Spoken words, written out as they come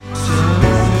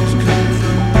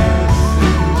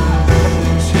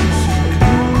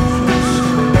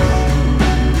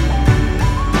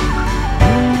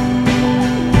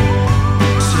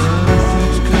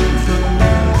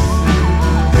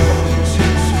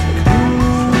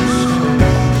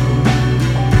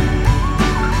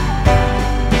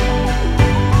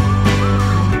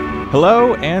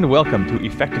Hello and welcome to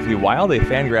Effectively Wild, a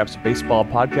Fangraphs baseball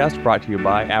podcast brought to you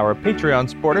by our Patreon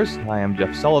supporters. I am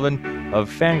Jeff Sullivan of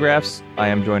Fangraphs. I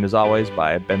am joined as always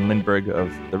by Ben Lindbergh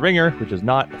of The Ringer, which is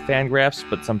not Fangraphs,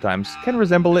 but sometimes can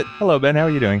resemble it. Hello, Ben. How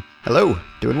are you doing? Hello.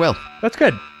 Doing well. That's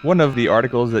good. One of the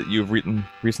articles that you've written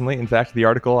recently, in fact, the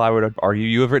article I would argue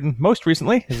you have written most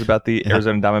recently, is about the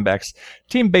Arizona Diamondbacks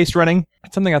team base running.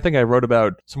 It's something I think I wrote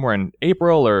about somewhere in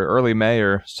April or early May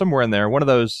or somewhere in there. One of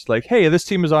those like, hey, this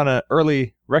team is on an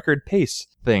early record pace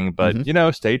thing, but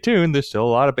stay tuned. There's still a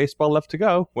lot of baseball left to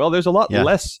go. Well, there's a lot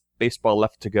less baseball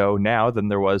left to go now than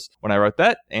there was when I wrote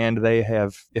that, and they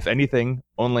have, if anything,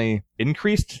 only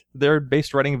increased their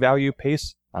base running value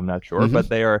pace. I'm not sure, but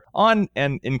they are on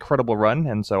an incredible run,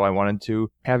 and so I wanted to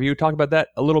have you talk about that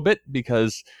a little bit,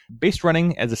 because base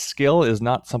running as a skill is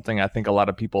not something I think a lot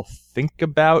of people think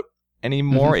about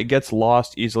anymore. It gets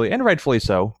lost easily, and rightfully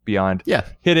so, beyond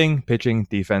hitting, pitching,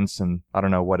 defense, and I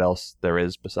don't know what else there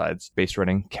is besides base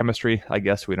running. Chemistry, I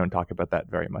guess we don't talk about that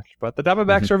very much. But the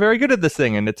Diamondbacks are very good at this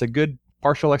thing, and it's a good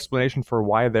partial explanation for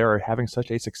why they're having such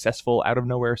a successful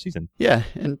out-of-nowhere season. Yeah,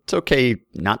 and it's okay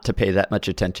not to pay that much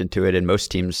attention to it in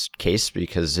most teams' case,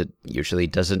 because it usually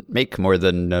doesn't make more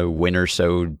than a win or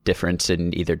so difference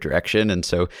in either direction. And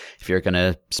so if you're going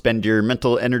to spend your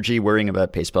mental energy worrying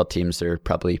about baseball teams, there are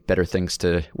probably better things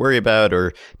to worry about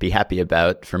or be happy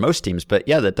about for most teams. But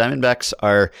yeah, the Diamondbacks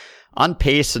are on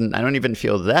pace, and I don't even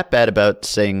feel that bad about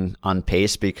saying on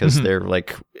pace, because they're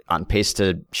like on pace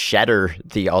to shatter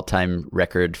the all-time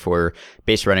record for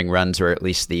base running runs, or at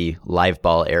least the live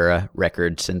ball era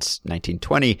record since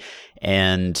 1920.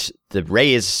 And the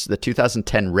Rays, the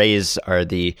 2010 Rays, are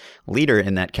the leader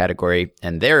in that category,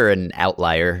 and they're an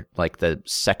outlier. Like the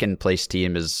second place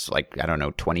team is like,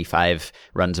 25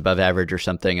 runs above average or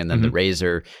something, and then the Rays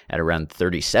are at around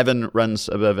 37 runs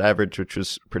above average, which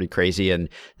was pretty crazy. And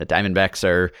the Diamondbacks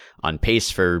are on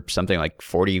pace for something like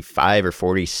 45 or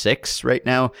 46 right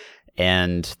now,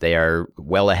 and they are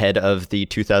well ahead of the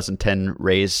 2010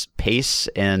 Rays pace.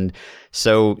 And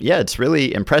so, yeah, it's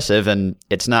really impressive. And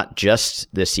it's not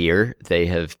just this year. They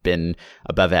have been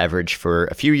above average for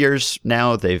a few years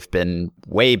now. They've been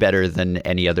way better than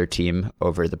any other team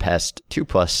over the past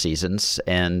 2+ seasons.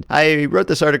 And I wrote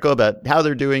this article about how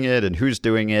they're doing it and who's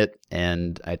doing it.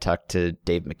 And I talked to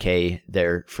Dave McKay,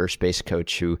 their first base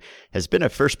coach, who has been a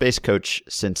first base coach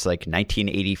since like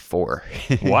 1984.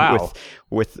 Wow.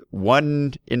 with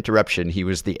one interruption. He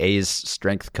was the A's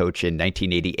strength coach in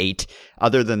 1988.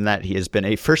 Other than that, he has been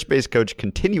a first base coach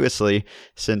continuously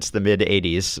since the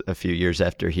mid-'80s, a few years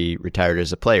after he retired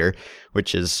as a player,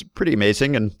 which is pretty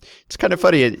amazing. And it's kind of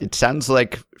funny. It sounds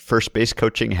like first base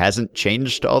coaching hasn't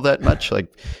changed all that much.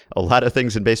 Like a lot of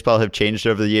things in baseball have changed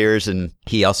over the years. And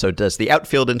he also does the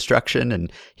outfield instruction.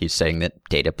 And he's saying that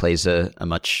data plays a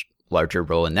much larger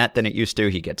role in that than it used to.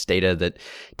 He gets data that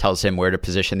tells him where to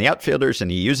position the outfielders,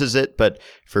 and he uses it. But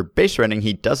for base running,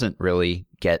 he doesn't really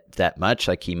get that much.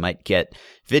 Like he might get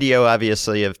video,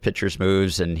 obviously, of pitchers'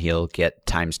 moves, and he'll get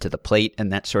times to the plate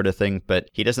and that sort of thing. But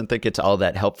he doesn't think it's all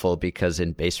that helpful, because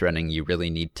in base running, you really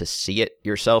need to see it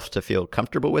yourself to feel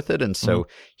comfortable with it. And so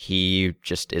he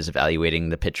just is evaluating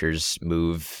the pitcher's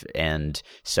move, and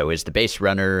so is the base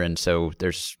runner. And so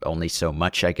there's only so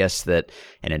much, I guess, that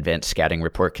an advanced scouting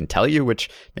report can tell you, which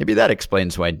maybe that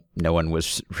explains why no one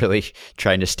was really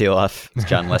trying to steal off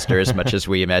John Lester as much as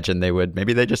we imagined they would.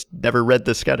 Maybe they just never read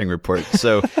the scouting report.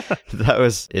 So that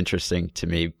was interesting to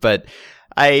me. But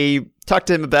I talked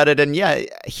to him about it, and yeah,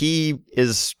 he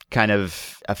is kind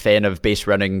of a fan of base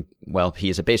running. Well,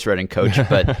 he's a base running coach,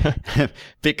 but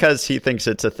because he thinks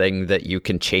it's a thing that you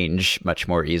can change much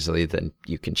more easily than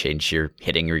you can change your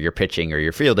hitting or your pitching or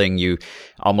your fielding. You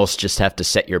almost just have to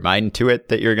set your mind to it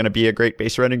that you're going to be a great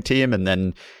base running team, and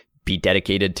then be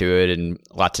dedicated to it. And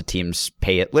lots of teams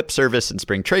pay it lip service in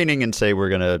spring training and say, we're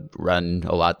going to run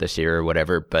a lot this year or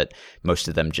whatever. But most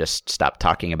of them just stop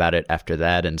talking about it after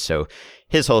that. And so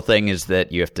his whole thing is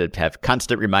that you have to have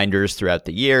constant reminders throughout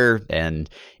the year. And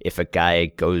if a guy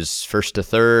goes first to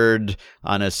third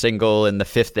on a single in the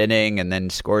 5th inning and then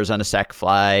scores on a sac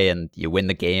fly and you win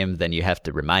the game, then you have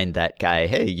to remind that guy,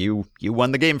 hey, you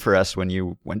won the game for us when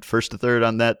you went first to third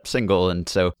on that single. And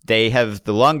so they have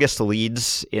the longest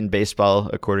leads in baseball,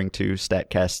 according to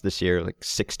StatCast this year. Like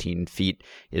 16 feet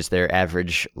is their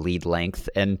average lead length.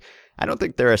 And I don't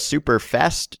think they're a super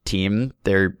fast team.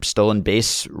 Their stolen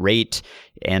base rate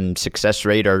and success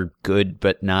rate are good,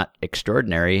 but not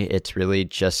extraordinary. It's really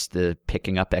just the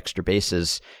picking up extra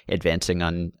bases, advancing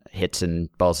on hits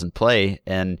and balls in play.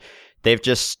 And they've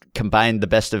just combined the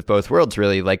best of both worlds,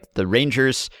 really. Like the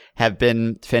Rangers have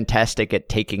been fantastic at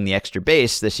taking the extra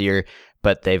base this year,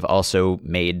 but they've also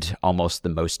made almost the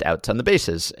most outs on the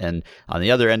bases. And on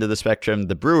the other end of the spectrum,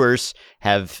 the Brewers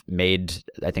have made,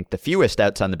 I think, the fewest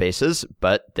outs on the bases,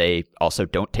 but they also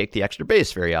don't take the extra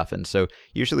base very often. So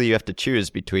usually you have to choose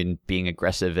between being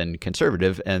aggressive and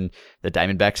conservative, and the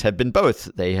Diamondbacks have been both.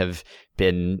 They have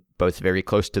been both very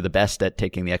close to the best at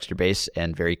taking the extra base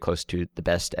and very close to the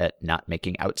best at not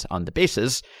making outs on the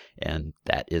bases. And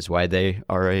that is why they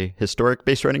are a historic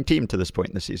base running team to this point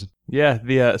in the season.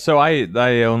 Yeah, so I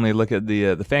only look at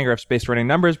the Fangraphs base running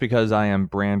numbers because I am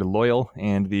brand loyal,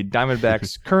 and the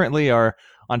Diamondbacks currently are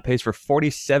on pace for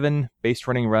 47 base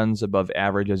running runs above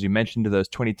average. As you mentioned, those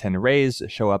 2010 Rays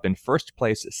show up in first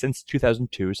place since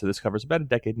 2002, so this covers about a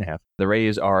decade and a half. The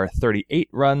Rays are 38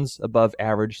 runs above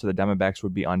average, so the Diamondbacks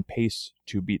would be on pace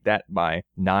to beat that by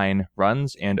 9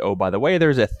 runs. And oh, by the way,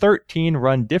 there's a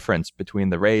 13-run difference between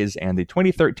the Rays and the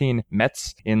 2013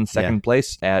 Mets in second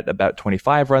place at about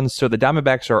 25 runs. So the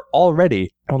Diamondbacks are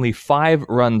already only 5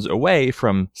 runs away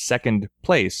from second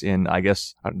place in, I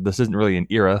guess, this isn't really an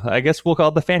era. I guess we'll call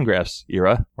it the Fangraphs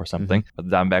era or something. But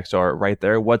the Diamondbacks are right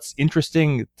there. What's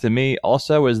interesting to me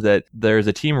also is that there's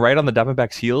a team right on the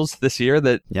Diamondbacks' heels this year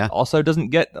that also doesn't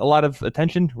get a lot of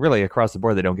attention. Really, across the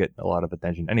board, they don't get a lot of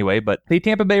attention anyway. But the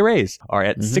Tampa Bay Rays are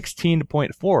at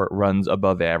 16.4 runs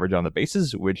above average on the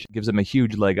bases, which gives them a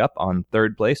huge leg up on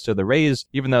third place. So the Rays,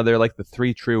 even though they're like the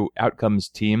 3 true outcomes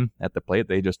team at the plate,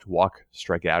 they just walk,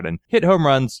 strike out, and hit home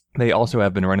runs. They also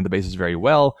have been running the bases very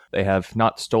well. They have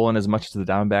not stolen as much as the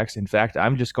Diamondbacks. In fact,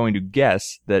 I'm just going to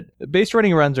guess that base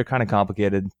running runs are kind of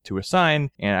complicated to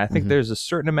assign, and I think there's a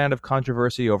certain amount of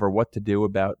controversy over what to do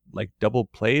about like double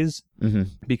plays,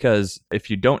 because if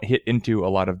you don't hit into a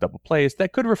lot of double plays,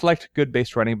 that could reflect good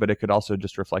base running, but it could also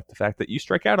just reflect the fact that you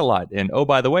strike out a lot. And oh,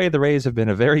 by the way, the Rays have been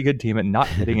a very good team at not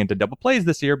hitting into double plays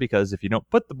this year, because if you don't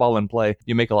put the ball in play,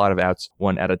 you make a lot of outs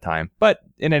one at a time. But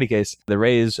in any case, the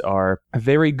Rays are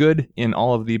very good in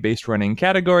all of the base running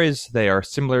categories. They are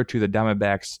similar to the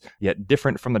Diamondbacks, yet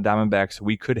different from the Diamondbacks.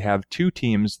 We could have 2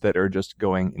 teams that are just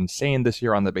going insane this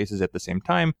year on the bases at the same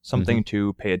time, something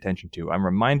to pay attention to. I'm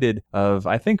reminded of,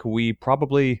 I think we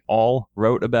probably all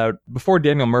wrote about, before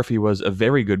Daniel Murphy was a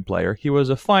very good player, he was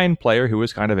a fine player who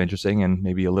was kind of interesting and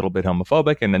maybe a little bit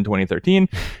homophobic, and then 2013,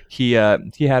 he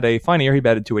had a fine year. He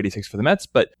batted .286 for the Mets,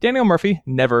 but Daniel Murphy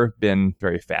never been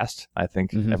very fast. I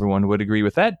think everyone would agree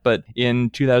with that. But in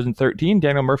 2013,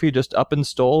 Daniel Murphy just up and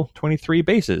stole 23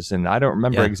 bases, and I don't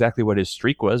remember exactly what his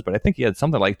streak was, but I think he had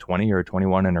something like 20 or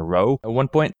 21 in a row at one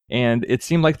point. And it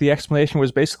seemed like the explanation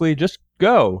was basically just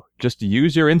go. Just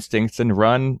use your instincts and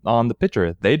run on the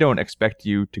pitcher. They don't expect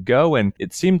you to go. And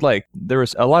it seemed like there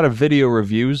was a lot of video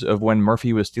reviews of when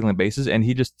Murphy was stealing bases, and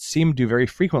he just seemed to very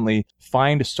frequently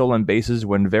find stolen bases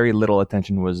when very little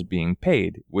attention was being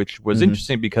paid, which was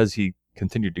interesting because he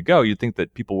continued to go. You'd think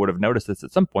that people would have noticed this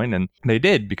at some point, and they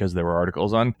did, because there were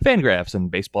articles on Fangraphs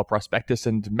and Baseball Prospectus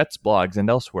and Mets blogs and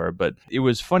elsewhere. But it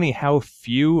was funny how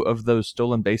few of those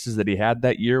stolen bases that he had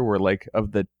that year were like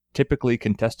of the typically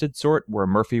contested sort, where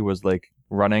Murphy was like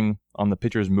running on the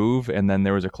pitcher's move and then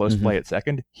there was a close play at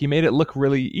second. He made it look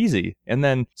really easy. And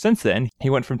then since then, he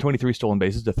went from 23 stolen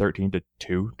bases to 13 to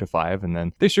 2 to 5. And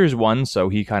then this year's 1, so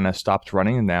he kind of stopped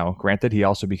running. And now, granted, he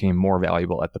also became more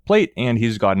valuable at the plate and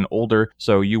he's gotten older.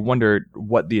 So you wonder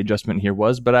what the adjustment here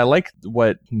was. But I like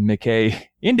what McKay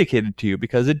indicated to you,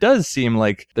 because it does seem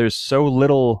like there's so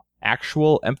little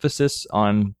actual emphasis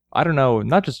on, I don't know,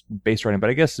 not just base running, but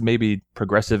I guess maybe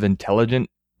progressive, intelligent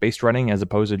base running, as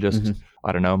opposed to just,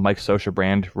 I don't know, Mike Scioscia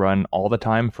brand run all the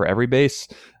time for every base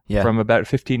from about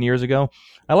 15 years ago.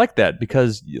 I like that,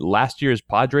 because last year's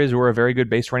Padres were a very good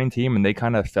base running team, and they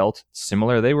kind of felt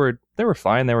similar. They were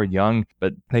fine. They were young,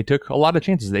 but they took a lot of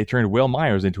chances. They turned Will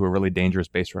Myers into a really dangerous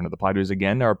base runner. The Padres,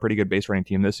 again, are a pretty good base running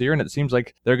team this year, and it seems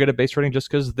like they're good at base running just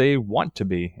because they want to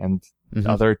be, and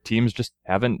other teams just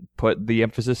haven't put the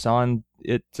emphasis on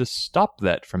it to stop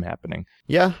that from happening.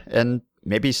 Yeah, and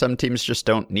maybe some teams just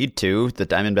don't need to. The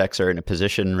Diamondbacks are in a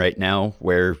position right now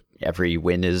where every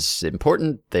win is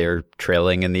important. They're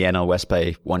trailing in the NL West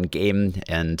by 1 game.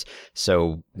 And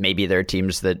so maybe there are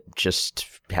teams that just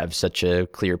have such a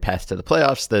clear path to the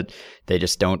playoffs that they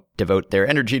just don't devote their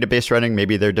energy to base running.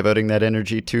 Maybe they're devoting that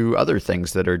energy to other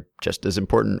things that are just as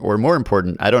important or more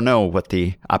important. I don't know what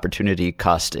the opportunity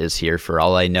cost is here. For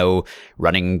all I know,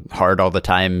 running hard all the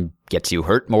time gets you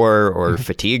hurt more or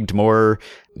fatigued more,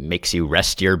 makes you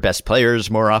rest your best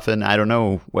players more often. I don't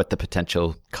know what the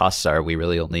potential costs are. We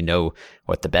really only know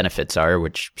what the benefits are,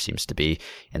 which seems to be,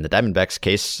 in the Diamondbacks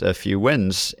case, a few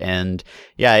wins. And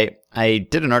yeah, I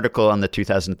did an article on the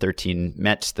 2013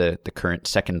 Mets, the current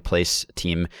second place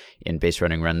team in base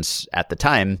running runs at the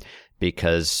time.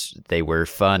 because they were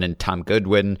fun. And Tom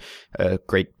Goodwin, a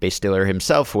great base stealer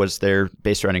himself, was their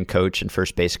base running coach and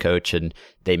first base coach. And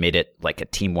they made it like a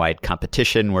team-wide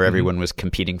competition where everyone was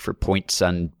competing for points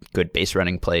on good base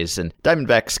running plays. In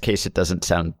Diamondbacks' case, it doesn't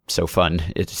sound so fun.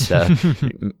 It's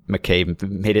McKay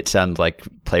made it sound like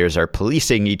players are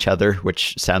policing each other,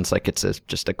 which sounds like it's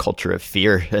just a culture of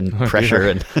fear and pressure.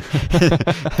 And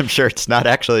I'm sure it's not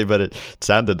actually, but it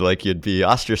sounded like you'd be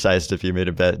ostracized if you made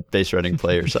a bad base running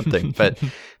play or something. But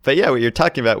yeah, what you're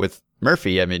talking about with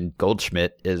Murphy, I mean,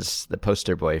 Goldschmidt is the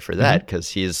poster boy for that because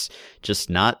he's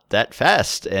just not that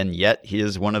fast. And yet he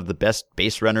is one of the best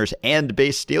base runners and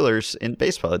base stealers in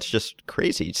baseball. It's just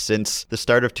crazy. Since the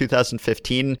start of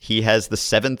 2015, he has the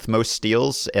 7th most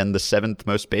steals and the 7th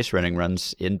most base running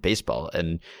runs in baseball.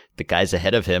 And the guys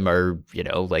ahead of him are,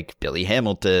 like Billy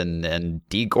Hamilton and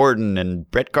Dee Gordon and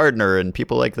Brett Gardner and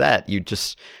people like that. You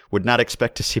just would not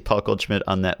expect to see Paul Goldschmidt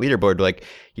on that leaderboard. Like,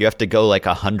 you have to go like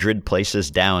 100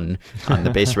 places down on the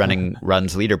base running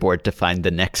runs leaderboard to find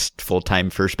the next full-time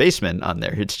first baseman on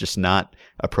there. It's just not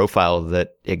a profile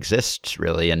that exists,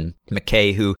 really. And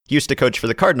McKay, who used to coach for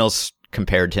the Cardinals,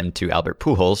 compared him to Albert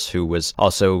Pujols, who was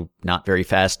also not very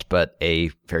fast, but a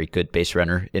very good base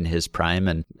runner in his prime.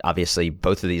 And obviously,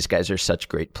 both of these guys are such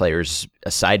great players,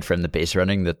 aside from the base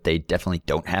running, that they definitely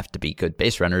don't have to be good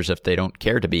base runners if they don't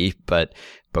care to be. But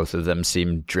both of them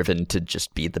seem driven to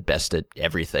just be the best at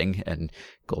everything. And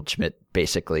Goldschmidt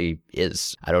basically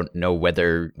is. I don't know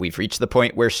whether we've reached the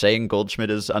point where saying Goldschmidt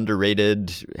is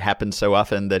underrated happens so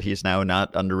often that he's now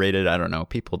not underrated. I don't know.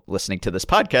 People listening to this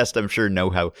podcast, I'm sure, know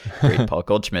how great Paul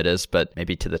Goldschmidt is, but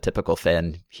maybe to the typical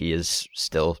fan, he is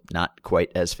still not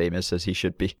quite as famous as he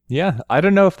should be. Yeah, I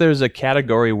don't know if there's a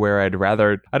category where I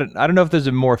don't know if there's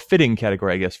a more fitting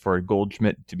category, I guess, for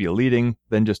Goldschmidt to be leading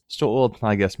than just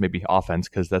I guess maybe offense,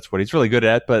 because that's what he's really good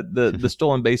at. But the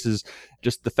stolen bases,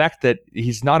 just the fact that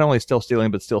he's not only still stealing,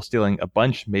 but still stealing a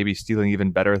bunch, maybe stealing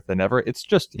even better than ever. It's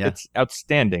just, It's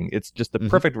outstanding. It's just the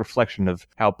perfect reflection of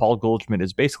how Paul Goldschmidt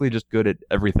is basically just good at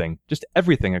everything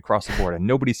across the board, and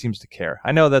nobody seems to care.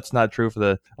 I know that's not true for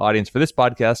the audience for this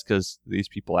podcast because these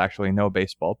people actually know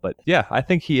baseball, but yeah, I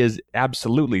think he is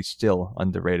absolutely still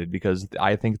underrated because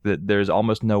I think that there's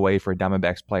almost no way for a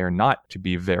Diamondbacks player not to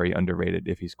be very underrated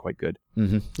if he's quite good.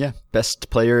 Yeah, best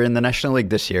player in the National League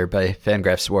this year by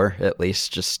Fangraphs WAR, at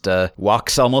least. Just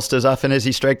walks almost as often as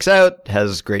he strikes out,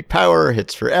 has great power,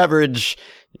 hits for average,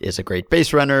 is a great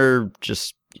base runner,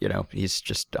 just, he's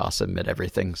just awesome at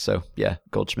everything. So, yeah,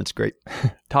 Goldschmidt's great.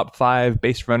 Top 5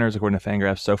 base runners, according to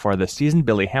Fangraphs, so far this season: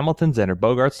 Billy Hamilton, Xander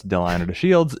Bogaerts, Delino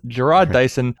DeShields, Gerard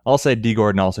Dyson, I'll say Dee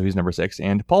Gordon also, he's number 6,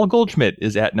 and Paul Goldschmidt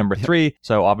is at number 3.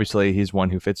 So, obviously, he's one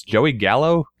who fits. Joey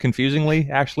Gallo, confusingly,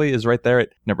 actually, is right there at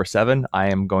number 7.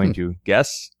 I am going to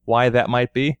guess why that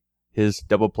might be. His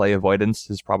double play avoidance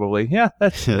is probably,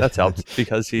 that's helped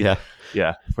because he,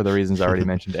 for the reasons I already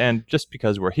mentioned. And just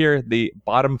because we're here, the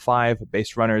bottom 5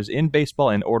 base runners in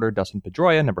baseball in order: Dustin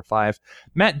Pedroia, number 5,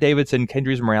 Matt Davidson,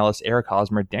 Kendrys Morales, Eric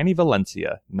Hosmer, Danny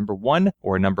Valencia, number 1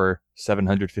 or number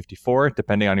 754,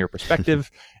 depending on your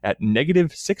perspective, at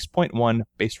negative 6.1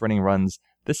 base running runs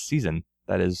this season.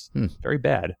 That is very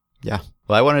bad. Yeah.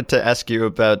 Well, I wanted to ask you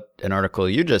about an article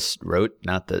you just wrote.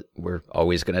 Not that we're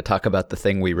always going to talk about the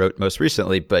thing we wrote most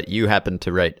recently, but you happened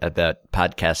to write about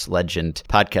podcast legend,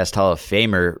 podcast Hall of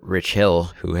Famer Rich Hill,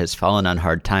 who has fallen on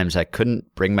hard times. I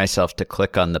couldn't bring myself to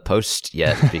click on the post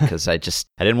yet because I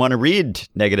didn't want to read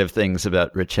negative things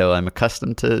about Rich Hill. I'm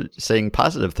accustomed to saying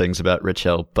positive things about Rich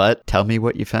Hill, but tell me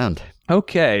what you found.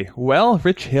 Okay, well,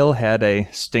 Rich Hill had a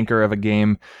stinker of a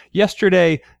game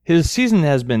yesterday. His season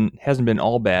hasn't been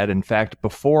all bad. In fact,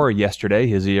 before yesterday,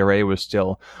 his ERA was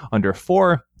still under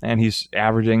 4, and he's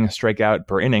averaging a strikeout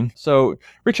per inning. So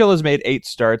Rich Hill has made 8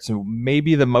 starts, and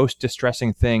maybe the most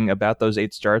distressing thing about those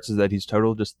 8 starts is that he's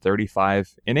totaled just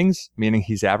 35 innings, meaning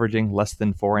he's averaging less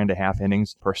than 4.5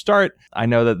 innings per start. I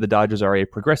know that the Dodgers are a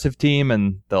progressive team,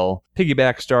 and they'll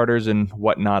piggyback starters and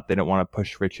whatnot. They don't want to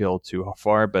push Rich Hill too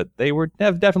far, but they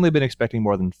have definitely been expecting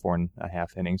more than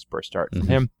 4.5 innings per start from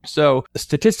him. So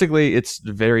statistically, it's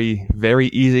very, very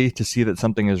easy to see that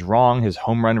something is wrong. His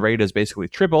home run rate has basically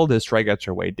tripled. His strikeouts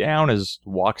are way down. His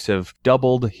walks have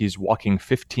doubled. He's walking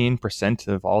 15%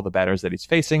 of all the batters that he's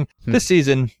facing this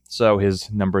season. So his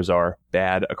numbers are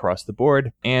bad across the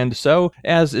board. And so,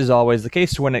 as is always the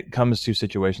case when it comes to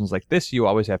situations like this, you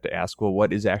always have to ask, well,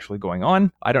 what is actually going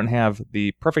on? I don't have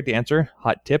the perfect answer.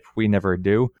 Hot tip, we never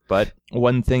do. But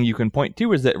one thing you can point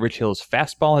to is that Rich Hill's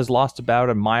fastball has lost about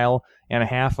 1.5 miles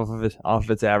off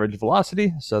of its average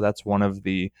velocity. So that's one of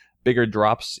the bigger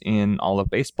drops in all of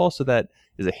baseball, so that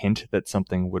is a hint that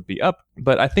something would be up.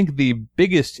 But I think the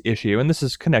biggest issue, and this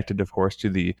is connected, of course, to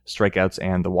the strikeouts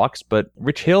and the walks, but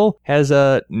Rich Hill has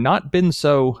not been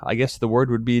so, I guess the word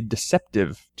would be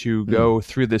deceptive to go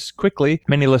through this quickly.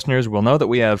 Many listeners will know that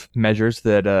we have measures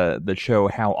that show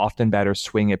how often batters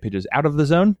swing at pitches out of the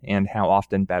zone and how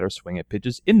often batters swing at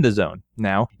pitches in the zone.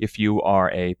 Now, if you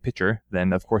are a pitcher,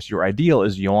 then of course your ideal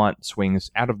is you want swings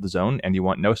out of the zone and you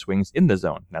want no swings in the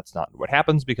zone. That's not what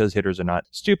happens because hitters are not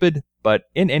stupid. But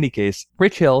in any case,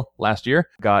 Rich Hill last year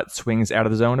got swings out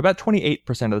of the zone about 28%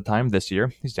 of the time. This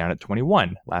year, he's down at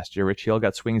 21. Last year, Rich Hill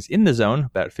got swings in the zone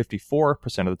about 54%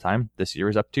 of the time. This year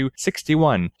is up to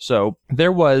 61. So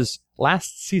there was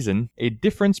last season a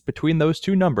difference between those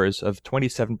two numbers of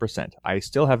 27%. I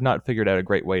still have not figured out a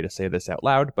great way to say this out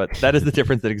loud, but that is the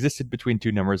difference that existed between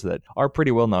two numbers that are pretty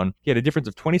well known. He had a difference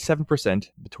of 27%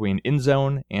 between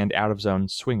in-zone and out-of-zone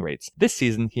swing rates. This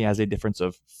season, he has a difference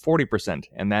of 40%,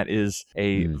 and that is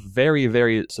a very,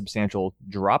 very substantial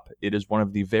drop. It is one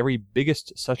of the very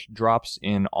biggest such drops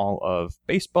in all of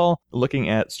baseball. Looking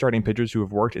at starting pitchers who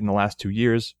have worked in the last 2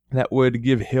 years, that would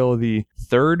give Hill the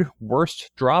third worst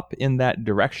drop in that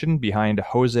direction behind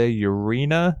Jose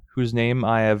Urena, whose name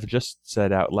I have just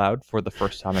said out loud for the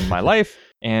first time in my life,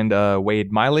 and Wade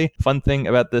Miley. Fun thing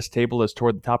about this table is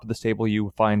toward the top of this table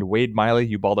you find Wade Miley,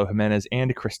 Ubaldo Jimenez,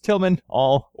 and Chris Tillman,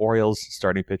 all Orioles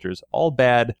starting pitchers. All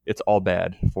bad. It's all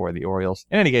bad for the Orioles.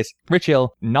 In any case, Rich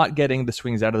Hill not getting the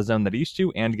swings out of the zone that he used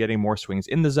to and getting more swings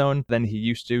in the zone than he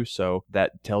used to, so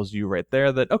that tells you right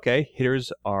there that, okay,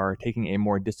 hitters are taking a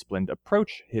more disciplined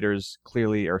approach. Hitters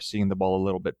clearly are seeing the ball a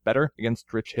little bit better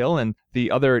against Rich Hill, and the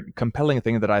other compelling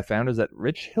thing that I found is that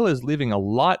Rich Hill is leaving a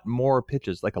lot more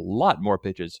pitches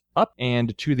up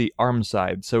and to the arm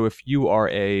side. So if you are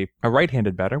a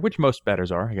right-handed batter, which most batters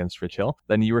are against Rich Hill,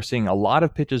 then you are seeing a lot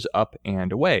of pitches up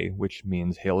and away, which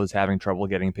means Hill is having trouble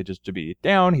getting pitches to be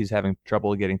down. He's having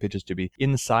trouble getting pitches to be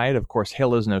inside. Of course,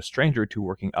 Hill is no stranger to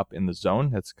working up in the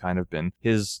zone. That's kind of been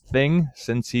his thing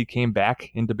since he came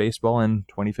back into baseball in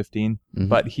 2015.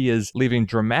 But he is leaving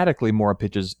dramatically more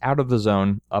pitches out of the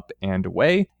zone, up and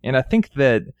away. And I think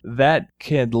that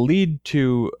can lead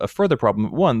to a further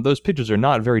problem. One, those pitches are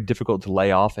not very difficult to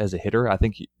lay off as a hitter. I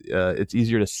think it's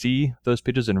easier to see those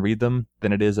pitches and read them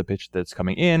than it is a pitch that's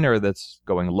coming in or that's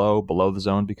going low below the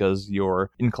zone, because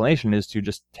your inclination is to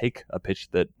just take a pitch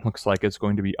that looks like it's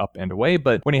going to be up and away.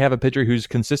 But when you have a pitcher who's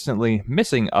consistently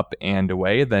missing up and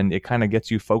away, then it kind of gets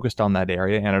you focused on that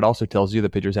area, and it also tells you the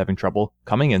pitcher's having trouble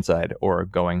coming inside or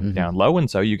going down low, and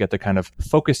so you get to kind of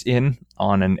focus in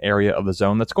on an area of the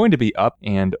zone that's going to be up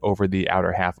and over the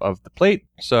outer half of the plate.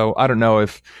 So I don't know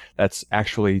if that's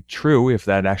actually true, if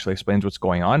that actually explains what's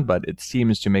going on, but it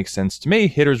seems to make sense to me.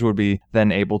 Hitters would be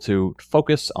then able to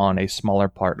focus on a smaller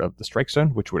part of the strike zone,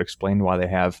 which would explain why they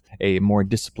have a more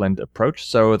disciplined approach.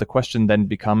 So the question then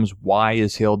becomes, why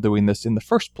is Hill doing this in the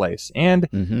first place? And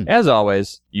as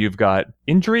always, you've got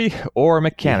injury or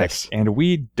mechanics, and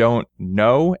we don't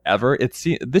know ever.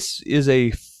 This is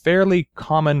a fairly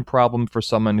common problem for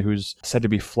someone who's said to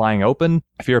be flying open.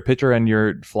 If you're a pitcher and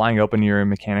you're flying open your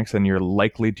mechanics, then you're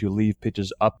likely to leave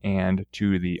pitches up and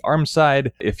to the arm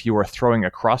side. If you are throwing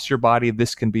across your body,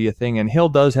 this can be a thing, and Hill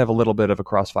does have a little bit of a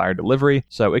crossfire delivery,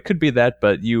 so it could be that,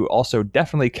 but you also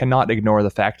definitely cannot ignore the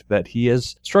fact that he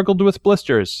has struggled with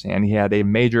blisters, and he had a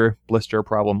major blister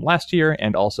problem last year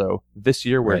and also this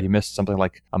year, where he missed something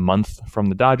like a month from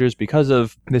the Dodgers because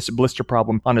of this blister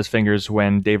problem on his fingers.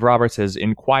 When Dave Roberts has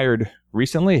inquired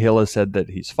recently, Hill has said that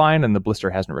he's fine and the blister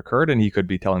hasn't recurred, and he could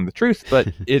be telling the truth, but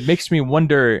it makes me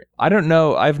wonder. I don't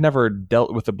know, I've never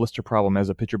dealt with a blister problem as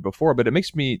a pitcher before, but it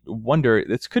makes me wonder,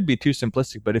 this could be too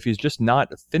simplistic, but if he's just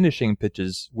not finishing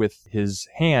pitches with his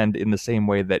hand in the same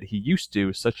way that he used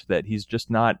to, such that he's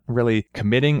just not really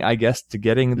committing, I guess, to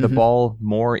getting the ball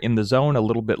more in the zone, a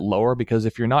little bit lower, because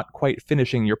if you're not quite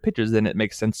finishing your pitches, then it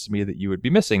makes sense to me that you would be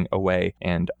missing away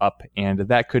and up, and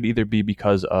that could either be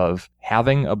because of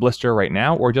having a blister right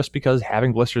now, or just because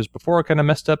having blisters before kind of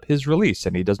messed up his release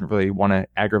and he doesn't really want to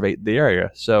aggravate the area.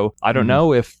 So I don't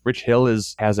know if Rich Hill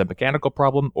has a mechanical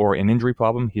problem or an injury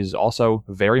problem. He's also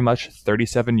very much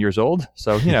 37 years old,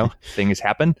 so things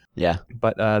happen. Yeah.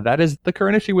 But that is the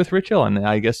current issue with Rich Hill, and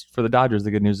I guess for the Dodgers,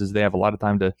 the good news is they have a lot of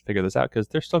time to figure this out because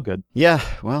they're still good. Yeah,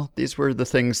 well, these were the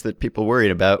things that people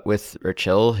worried about with Rich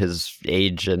Hill, his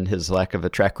age and his lack of a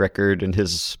track record and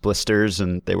his blisters,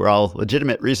 and they were all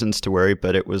legitimate reasons to worry,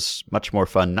 but it was much more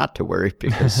fun not to worry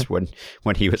because when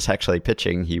he was actually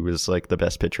pitching, he was like the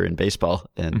best pitcher in baseball.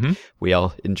 And we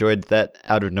all enjoyed that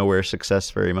out of nowhere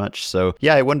success very much. So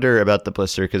yeah, I wonder about the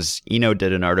blister because Eno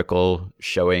did an article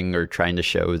showing or trying to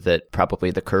show that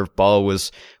probably the curveball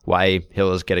was why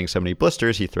Hill is getting so many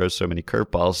blisters. He throws so many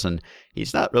curveballs and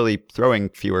he's not really throwing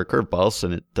fewer curveballs,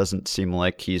 and it doesn't seem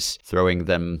like he's throwing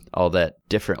them all that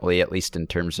differently, at least in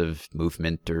terms of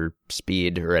movement or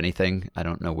speed or anything. I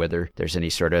don't know whether there's any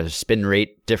sort of spin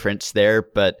rate difference there,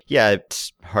 but yeah,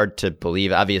 it's hard to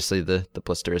believe. Obviously, the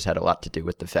blister has had a lot to do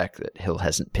with the fact that Hill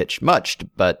hasn't pitched much,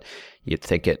 but you'd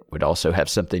think it would also have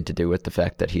something to do with the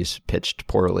fact that he's pitched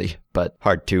poorly, but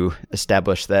hard to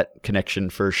establish that connection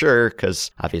for sure because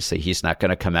obviously he's not going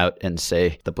to come out and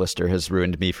say the blister has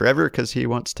ruined me forever because he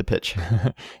wants to pitch.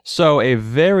 So a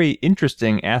very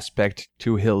interesting aspect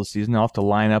to Hill's season. I'll have to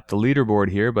line up the leaderboard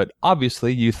here, but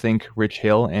obviously you think Rich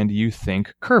Hill and you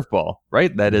think curveball,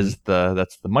 right? That's the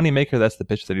moneymaker. That's the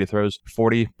pitch that he throws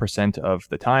 40% of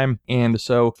the time. And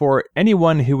so for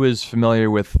anyone who is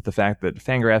familiar with the fact that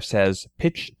Fangraphs has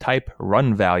pitch type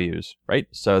run values, right?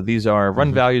 So these are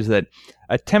run values that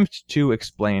attempt to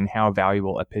explain how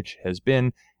valuable a pitch has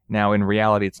been. Now, in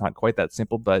reality, it's not quite that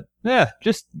simple, but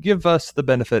just give us the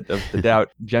benefit of the doubt.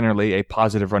 Generally, a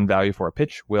positive run value for a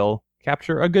pitch will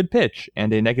capture a good pitch,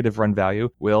 and a negative run value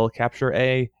will capture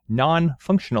a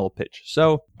non-functional pitch.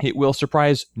 So it will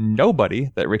surprise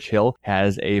nobody that Rich Hill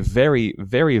has a very,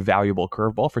 very valuable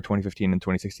curveball for 2015 and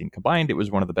 2016 combined. It was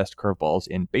one of the best curveballs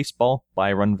in baseball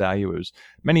by run value. It was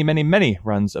many, many, many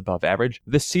runs above average.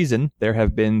 This season, there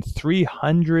have been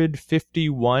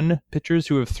 351 pitchers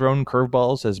who have thrown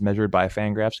curveballs as measured by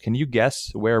Fangraphs. Can you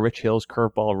guess where Rich Hill's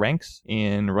curveball ranks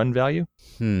in run value?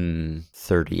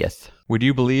 30th. Would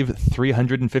you believe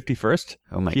 351st?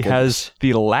 Oh my He goodness. has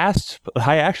the last,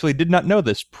 I actually did not know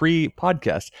this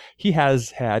pre-podcast, he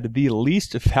has had the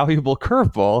least valuable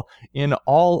curveball in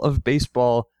all of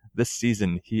baseball this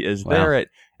season. He is there at,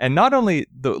 and not only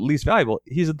the least valuable,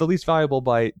 he's at the least valuable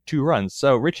by 2 runs.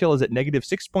 So Rich Hill is at negative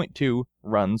 6.2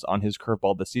 runs on his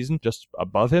curveball this season, just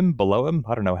above him, below him.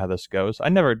 I don't know how this goes. I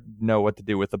never know what to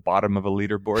do with the bottom of a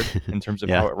leaderboard in terms of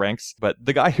how it ranks. But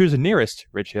the guy who's nearest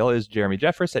Rich Hill is Jeremy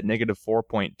Jeffress at negative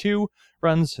 4.2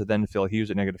 runs, then Phil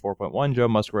Hughes at negative 4.1, Joe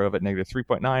Musgrove at negative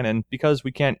 3.9, and because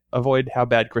we can't avoid how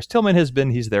bad Chris Tillman has been,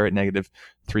 he's there at negative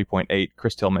 3.8.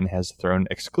 Chris Tillman has thrown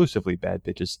exclusively bad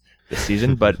pitches this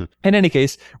season, but in any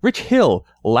case, Rich Hill,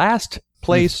 last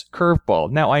place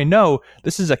curveball. Now, I know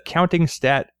this is a counting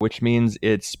stat, which means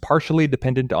it's partially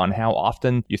dependent on how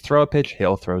often you throw a pitch.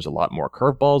 Hill throws a lot more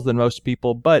curveballs than most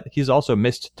people, but he's also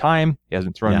missed time. He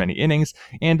hasn't thrown many innings.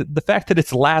 And the fact that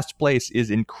it's last place is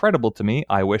incredible to me.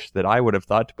 I wish that I would have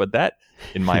thought to put that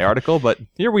in my article, but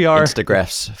here we are.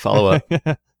 Instagraphs, follow up.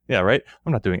 Yeah, right?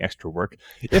 I'm not doing extra work.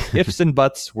 If ifs and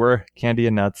buts were candy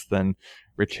and nuts, then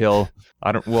Rich Hill,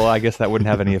 I guess that wouldn't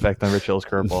have any effect on Rich Hill's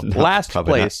curveball. No, last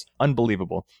place, not.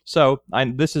 unbelievable. So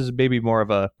this is maybe more of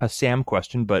a Sam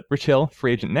question, but Rich Hill,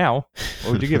 free agent now,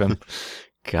 what would you give him?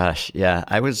 Gosh, yeah,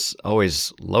 I was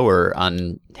always lower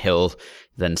on Hill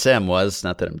than Sam was.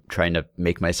 Not that I'm trying to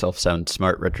make myself sound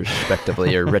smart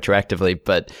retrospectively or retroactively,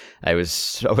 but I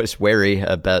was always wary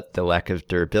about the lack of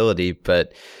durability.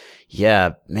 But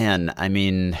yeah, man, I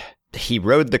mean, he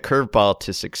rode the curveball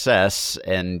to success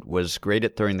and was great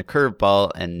at throwing the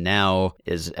curveball and now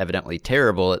is evidently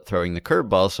terrible at throwing the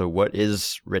curveball. So what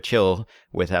is Rich Hill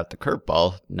without the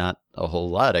curveball? Not a whole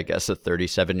lot, I guess, a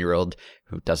 37-year-old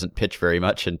who doesn't pitch very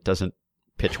much and doesn't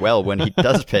pitch well when he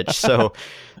does pitch. So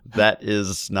that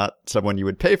is not someone you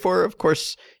would pay for. Of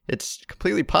course, it's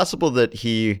completely possible that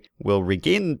he will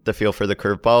regain the feel for the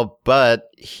curveball, but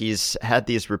he's had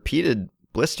these repeated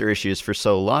blister issues for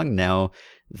so long now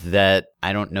that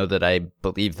I don't know that I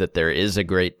believe that there is a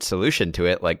great solution to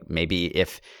it. Like maybe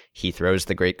if he throws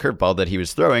the great curveball that he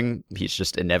was throwing, he's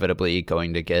just inevitably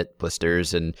going to get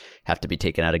blisters and have to be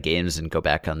taken out of games and go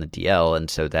back on the DL. And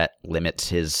so that limits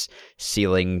his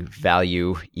ceiling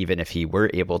value, even if he were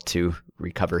able to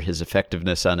recover his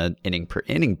effectiveness on an inning per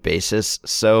inning basis.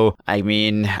 So, I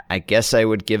mean, I guess I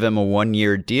would give him a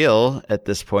 1-year deal at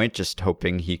this point, just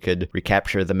hoping he could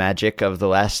recapture the magic of the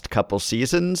last couple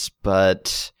seasons.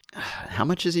 But how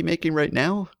much is he making right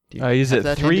now? He's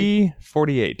at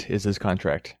 $348 is his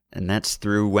contract. And that's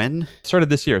through when? Started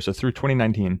this year, so through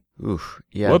 2019. Ooh,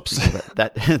 yeah. Whoops.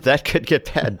 that could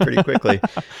get bad pretty quickly.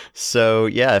 So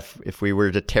yeah, if we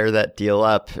were to tear that deal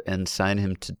up and sign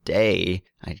him today,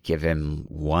 I'd give him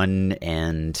 1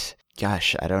 and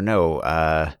gosh, I don't know,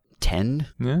 10.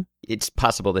 Yeah. It's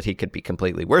possible that he could be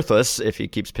completely worthless if he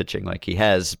keeps pitching like he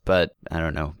has, but I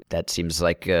don't know. That seems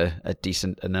like a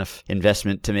decent enough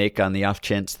investment to make on the off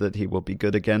chance that he will be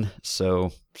good again.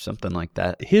 So something like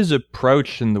that. His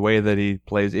approach and the way that he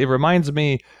plays, it reminds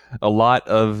me a lot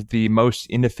of the most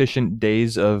inefficient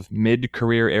days of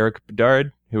mid-career Eric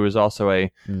Bedard, who was also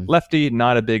a lefty,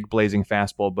 not a big blazing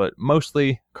fastball, but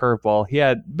mostly curveball.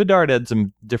 Bedard had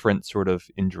some different sort of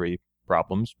injury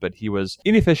problems, but he was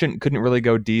inefficient, couldn't really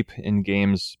go deep in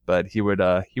games, but he would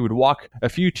walk a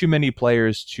few too many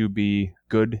players to be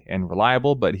good and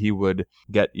reliable, but he would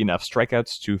get enough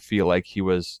strikeouts to feel like he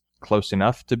was close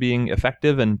enough to being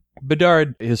effective. And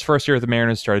Bedard, his first year with the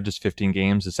Mariners started just 15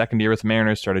 games. His second year with the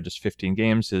Mariners started just 15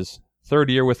 games. His third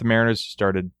year with the Mariners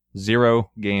started 0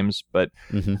 games, but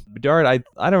Bedard,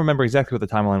 I don't remember exactly what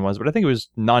the timeline was, but I think it was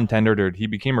non-tendered or he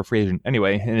became a free agent.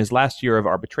 Anyway, in his last year of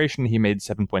arbitration, he made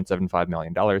 $7.75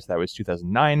 million. That was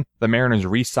 2009. The Mariners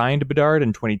re-signed Bedard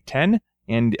in 2010,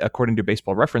 and according to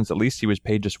Baseball Reference, at least, he was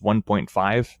paid just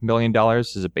 $1.5 million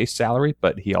as a base salary,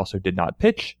 but he also did not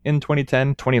pitch in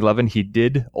 2010. 2011, he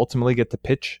did ultimately get to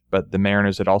pitch, but the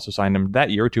Mariners had also signed him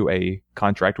that year to a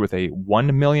contract with a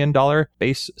 $1 million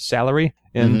base salary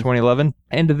in 2011.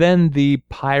 And then the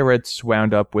Pirates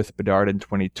wound up with Bedard in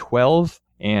 2012.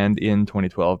 And in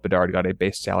 2012, Bedard got a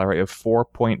base salary of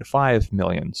 $4.5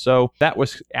 million. So that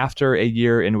was after a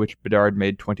year in which Bedard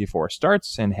made 24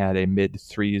 starts and had a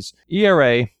mid-threes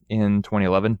ERA in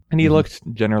 2011. And he looked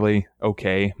generally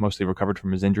okay, mostly recovered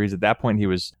from his injuries. At that point, he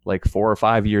was like 4 or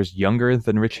 5 years younger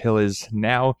than Rich Hill is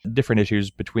now. Different issues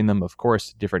between them, of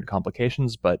course, different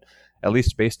complications, but at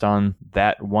least based on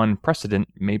that one precedent,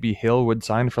 maybe Hill would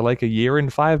sign for like a year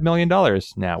and $5 million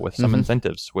now with some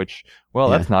incentives, which, well,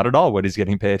 that's not at all what he's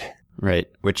getting paid. Right,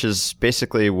 which is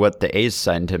basically what the A's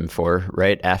signed him for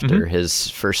right after his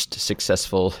first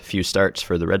successful few starts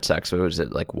for the Red Sox. What was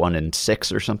it, like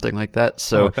 1-6 or something like that?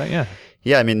 So,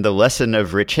 yeah, I mean, the lesson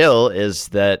of Rich Hill is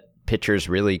that pitchers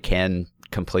really can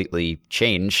completely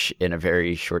change in a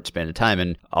very short span of time,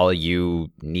 and all you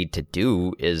need to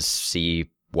do is see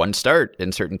one start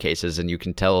in certain cases, and you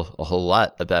can tell a whole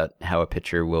lot about how a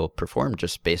pitcher will perform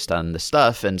just based on the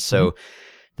stuff. And so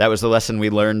that was the lesson we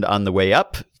learned on the way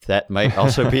up. That might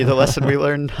also be the lesson we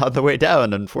learned on the way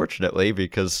down, unfortunately,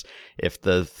 because if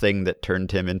the thing that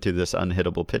turned him into this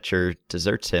unhittable pitcher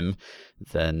deserts him,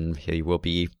 then he will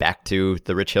be back to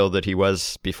the Rich Hill that he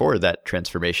was before that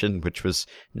transformation, which was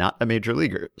not a major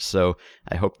leaguer. So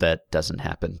I hope that doesn't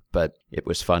happen, but it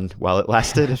was fun while it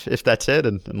lasted, if that's it,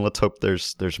 and let's hope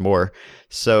there's more.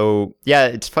 So yeah,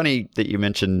 it's funny that you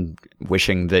mentioned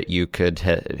wishing that you could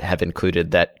have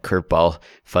included that curveball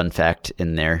fun fact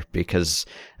in there, because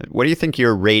what do you think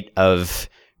your rate of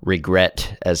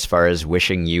regret as far as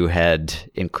wishing you had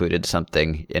included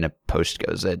something in a post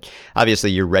goes? Obviously,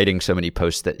 you're writing so many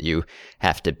posts that you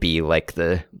have to be like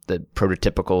the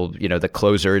prototypical, the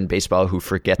closer in baseball who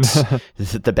forgets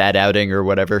the bad outing or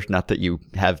whatever. Not that you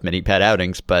have many bad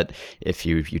outings, but if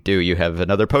you do, you have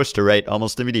another post to write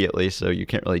almost immediately, so you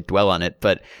can't really dwell on it.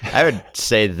 But I would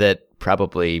say that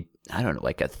probably, I don't know,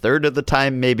 like a third of the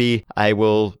time, maybe I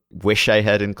will wish I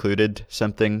had included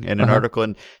something in an article.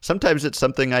 And sometimes it's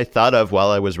something I thought of while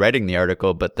I was writing the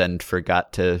article, but then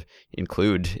forgot to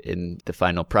include in the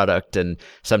final product. And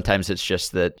sometimes it's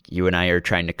just that you and I are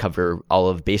trying to cover all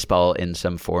of baseball in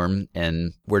some form,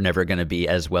 and we're never going to be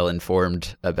as well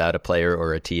informed about a player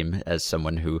or a team as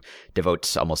someone who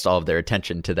devotes almost all of their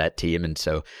attention to that team. And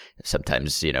so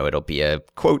sometimes, it'll be a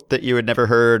quote that you had never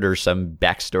heard or some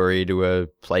backstory to a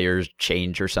player's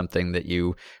change or something that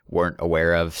you weren't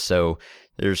aware of. So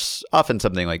there's often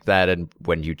something like that. And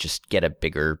when you just get a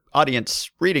bigger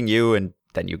audience reading you, and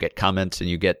then you get comments and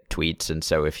you get tweets. And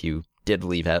so if you did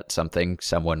leave out something,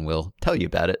 someone will tell you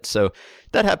about it. So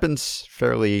that happens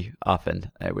fairly often,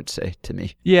 I would say, to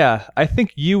me. Yeah, I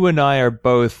think you and I are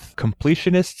both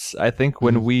completionists. I think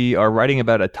when we are writing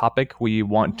about a topic, we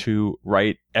want to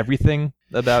write everything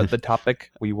about the topic.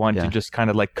 We want to just kind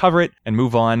of like cover it and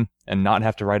move on and not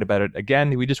have to write about it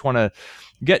again. We just want to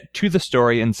get to the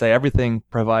story and say everything,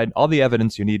 provide all the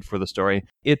evidence you need for the story.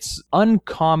 It's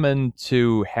uncommon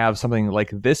to have something like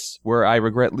this where I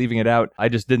regret leaving it out. I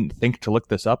just didn't think to look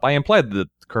this up. I implied that the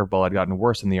curveball had gotten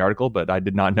worse in the article, but I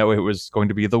did not know it was going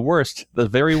to be the worst, the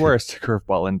very worst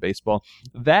curveball in baseball.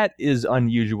 That is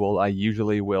unusual. I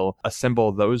usually will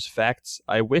assemble those facts.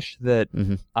 I wish that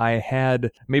I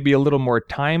had maybe a little more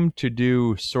time to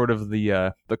do sort of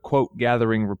the quote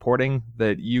gathering reporting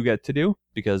that you get to do,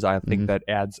 because I think that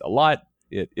adds a lot.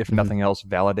 It, if nothing else,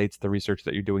 validates the research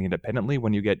that you're doing independently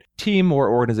when you get team or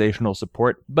organizational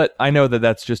support. But I know that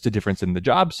that's just a difference in the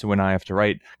job. So when I have to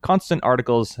write constant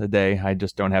articles a day, I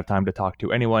just don't have time to talk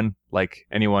to anyone, like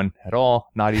anyone at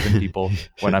all, not even people,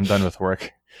 when I'm done with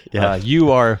work. Yeah.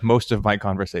 You are most of my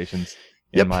conversations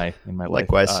in my life.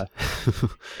 Likewise.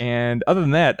 And other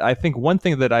than that, I think one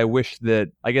thing that I wish that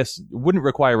I guess wouldn't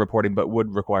require reporting but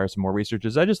would require some more research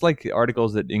is I just like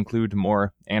articles that include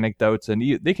more anecdotes, and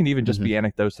they can even just be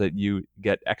anecdotes that you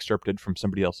get excerpted from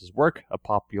somebody else's work, a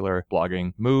popular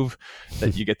blogging move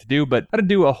that you get to do. But I don't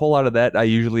do a whole lot of that. I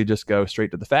usually just go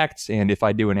straight to the facts, and if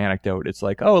I do an anecdote, it's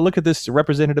like, oh, look at this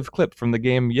representative clip from the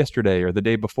game yesterday or the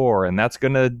day before, and that's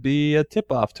going to be a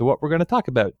tip-off to what we're going to talk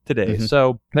about today.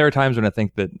 So there are times when I think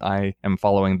that I am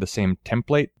following the same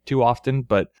template too often,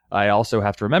 but I also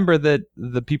have to remember that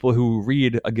the people who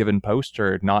read a given post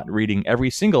are not reading every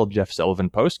single Jeff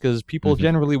Sullivan post, because people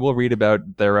generally will read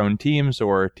about their own teams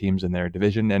or teams in their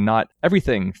division and not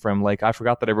everything from, like, I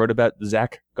forgot that I wrote about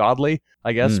Zach Godley,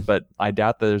 I guess, but I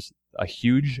doubt there's a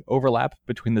huge overlap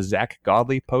between the Zach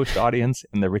Godley post audience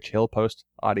and the Rich Hill post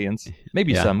audience.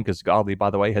 Maybe some, because Godley,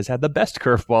 by the way, has had the best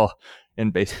curveball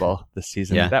in baseball this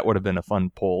season. That would have been a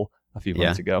fun poll a few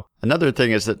months ago. Another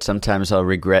thing is that sometimes I'll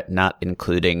regret not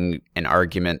including an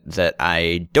argument that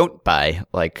I don't buy.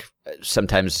 Like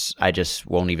sometimes I just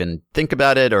won't even think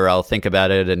about it, or I'll think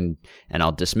about it and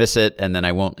I'll dismiss it, and then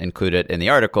I won't include it in the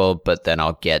article, but then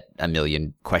I'll get a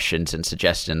million questions and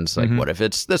suggestions like, what if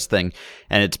it's this thing?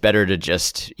 And it's better to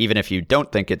just, even if you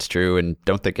don't think it's true and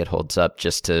don't think it holds up,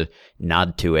 just to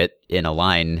nod to it in a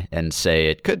line and say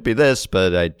it could be this,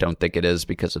 but I don't think it is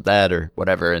because of that or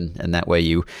whatever. And that way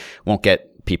you won't get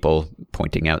people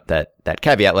pointing out that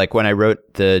caveat. Like when I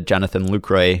wrote the Jonathan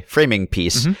Lucroy framing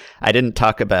piece, I didn't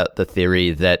talk about the theory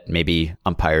that maybe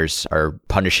umpires are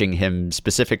punishing him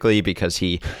specifically because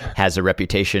he has a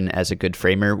reputation as a good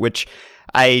framer, which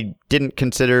I didn't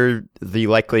consider the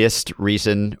likeliest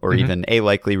reason or even a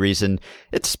likely reason.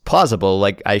 It's plausible.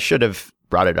 Like I should have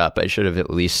brought it up. I should have at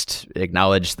least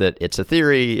acknowledged that it's a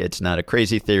theory. It's not a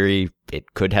crazy theory.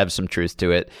 It could have some truth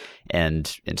to it.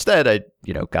 And instead, I,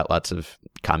 got lots of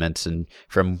comments and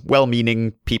from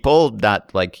well-meaning people,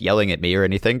 not like yelling at me or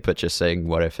anything, but just saying,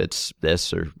 what if it's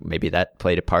this, or maybe that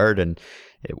played a part? And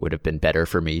it would have been better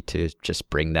for me to just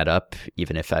bring that up.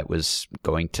 Even if I was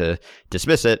going to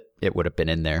dismiss it, it would have been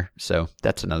in there. So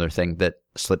that's another thing that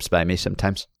slips by me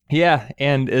sometimes. Yeah,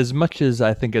 and as much as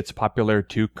I think it's popular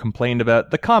to complain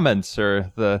about the comments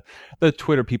or the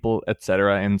Twitter people,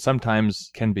 etc., and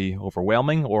sometimes can be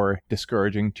overwhelming or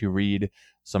discouraging to read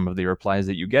some of the replies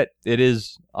that you get, it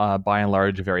is by and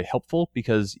large very helpful,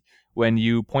 because when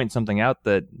you point something out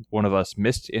that one of us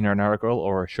missed in an article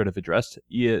or should have addressed,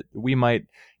 we might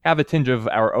have a tinge of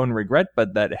our own regret,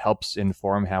 but that helps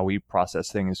inform how we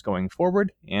process things going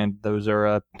forward. And those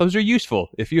are useful.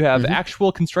 If you have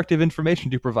actual constructive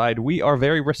information to provide, we are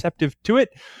very receptive to it.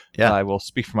 Yeah. I will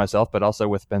speak for myself, but also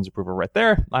with Ben's approval right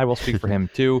there, I will speak for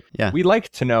him too. We like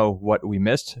to know what we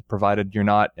missed, provided you're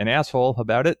not an asshole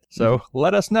about it. So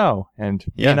let us know and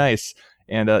be nice.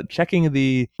 And checking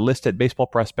the list at Baseball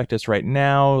Prospectus right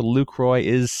now, Lucroy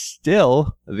is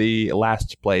still the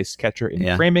last place catcher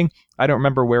in framing. I don't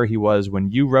remember where he was when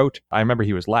you wrote. I remember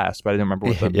he was last, but I didn't remember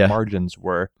what the margins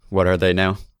were. What are they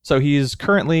now? So he's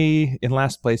currently in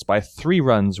last place by 3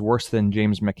 runs, worse than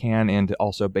James McCann and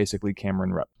also basically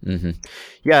Cameron Rupp.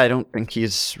 Yeah, I don't think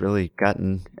he's really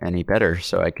gotten any better.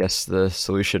 So I guess the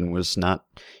solution was not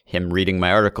him reading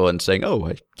my article and saying, oh,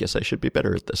 I guess I should be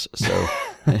better at this. So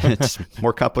it's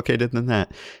more complicated than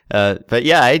that. But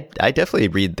yeah, I definitely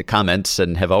read the comments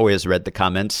and have always read the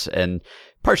comments. And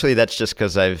partially that's just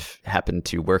because I've happened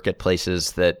to work at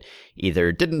places that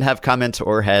either didn't have comments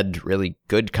or had really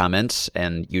good comments,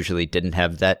 and usually didn't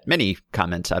have that many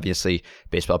comments. Obviously,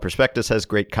 Baseball Prospectus has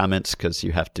great comments because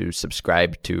you have to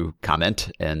subscribe to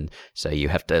comment, and so you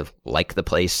have to like the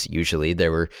place. Usually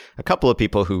there were a couple of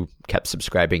people who kept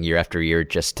subscribing year after year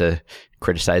just to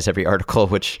criticize every article,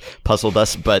 which puzzled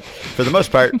us. But for the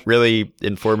most part, really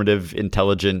informative,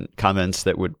 intelligent comments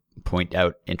that would point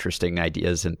out interesting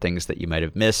ideas and things that you might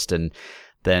have missed. And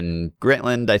then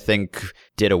Grantland, I think,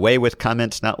 did away with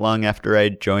comments not long after I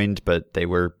joined, but they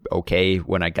were okay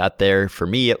when I got there, for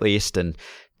me at least. And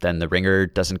then the Ringer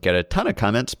doesn't get a ton of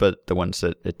comments, but the ones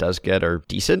that it does get are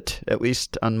decent, at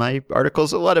least on my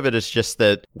articles. A lot of it is just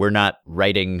that we're not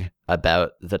writing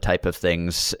about the type of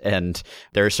things, and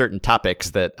there are certain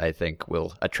topics that I think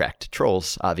will attract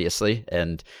trolls, obviously,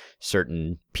 and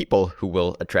certain people who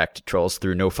will attract trolls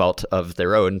through no fault of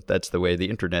their own. That's the way the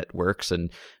internet works,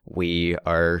 and we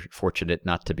are fortunate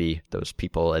not to be those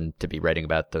people and to be writing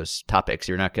about those topics.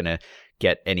 You're not going to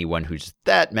get anyone who's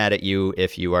that mad at you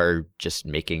if you are just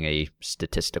making a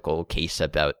statistical case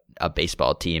about a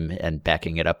baseball team and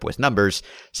backing it up with numbers.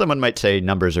 Someone might say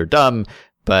numbers are dumb,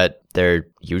 but they're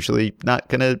usually not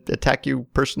going to attack you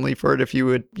personally for it if you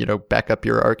would, back up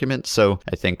your argument. So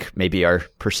I think maybe our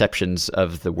perceptions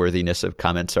of the worthiness of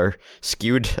comments are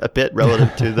skewed a bit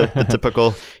relative to the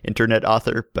typical internet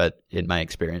author. But in my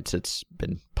experience, it's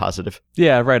been positive.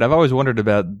 Yeah, right. I've always wondered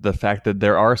about the fact that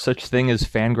there are such thing as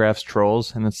Fangraphs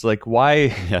trolls. And it's like,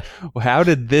 why? Yeah. How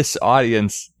did this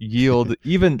audience yield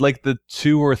even like the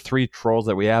 2 or 3 trolls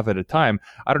that we have at a time?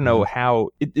 I don't know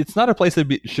how. It's not a place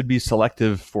that should be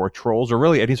selective for trolls or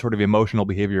really any sort of emotional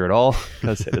behavior at all,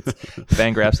 because it's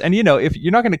Fangraphs. And if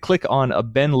you're not going to click on a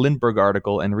Ben Lindbergh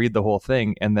article and read the whole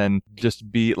thing and then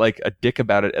just be like a dick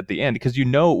about it at the end, because you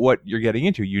know what you're getting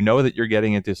into. You know that you're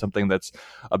getting into something that's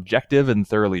objective and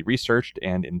thoroughly researched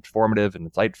and informative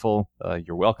and insightful.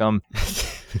 You're welcome.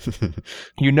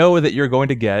 You know that you're going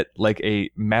to get like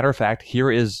a matter of fact, here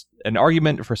is an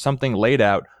argument for something laid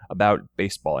out about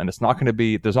baseball, and there's not going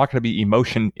to be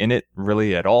emotion in it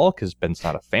really at all, because Ben's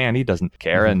not a fan. He doesn't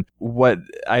care. And what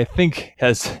I think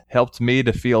has helped me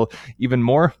to feel even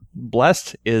more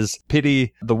blessed is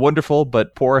pity the wonderful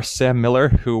but poor Sam Miller,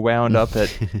 who wound up at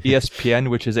ESPN,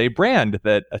 which is a brand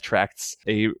that attracts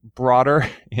a broader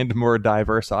and more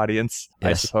diverse audience, yes,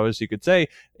 I suppose you could say,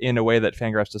 in a way that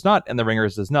Fangraphs does not and The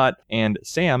Ringers does not. And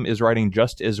Sam is writing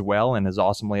just as well and as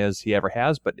awesomely as he ever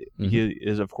has, but he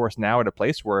is, of course, now at a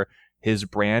place where his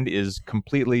brand is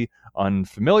completely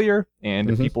unfamiliar,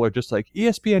 and people are just like,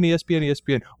 ESPN, ESPN,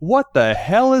 ESPN, what the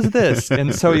hell is this?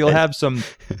 And so you'll have some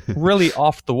really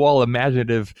off-the-wall,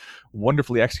 imaginative,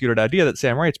 wonderfully executed idea that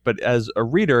Sam writes, but as a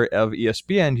reader of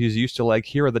ESPN who's used to like,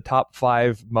 here are the top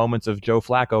 5 moments of Joe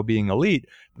Flacco being elite,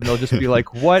 and they'll just be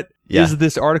like, what is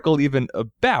this article even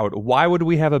about? Why would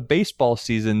we have a baseball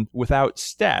season without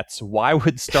stats? Why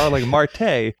would Starling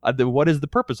Marte, what is the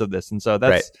purpose of this? And so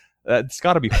that's... It's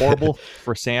got to be horrible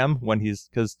for Sam when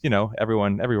because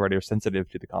everybody are sensitive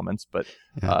to the comments, but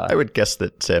I would guess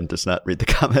that Sam does not read the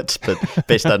comments, but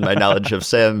based on my knowledge of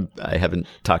Sam, I haven't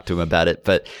talked to him about it.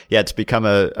 But yeah, it's become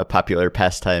a popular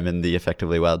pastime in the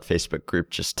Effectively Wild Facebook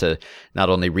group just to not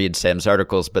only read Sam's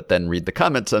articles, but then read the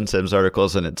comments on Sam's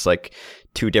articles. And it's like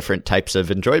 2 different types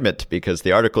of enjoyment, because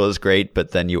the article is great,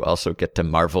 but then you also get to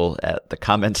marvel at the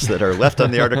comments that are left on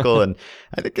the article. And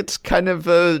I think it's kind of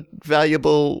a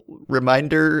valuable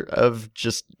reminder of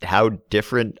just how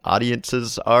different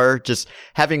audiences are. Just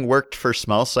having worked for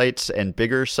small sites and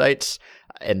bigger sites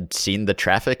and seen the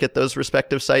traffic at those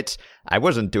respective sites, I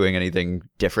wasn't doing anything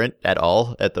different at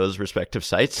all at those respective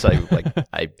sites.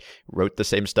 I wrote the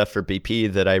same stuff for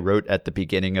BP that I wrote at the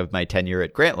beginning of my tenure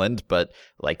at Grantland, but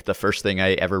like the first thing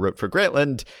I ever wrote for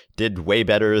Grantland did way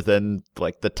better than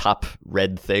like the top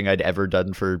read thing I'd ever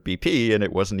done for BP, and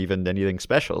it wasn't even anything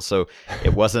special. So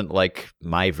it wasn't like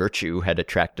my virtue had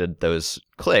attracted those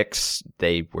clicks.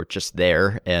 They were just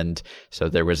there, and so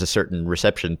there was a certain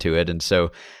reception to it. And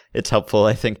so it's helpful,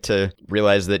 I think, to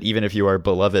realize that even if you are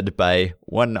beloved by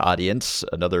one audience,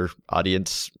 another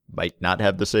audience might not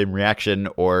have the same reaction,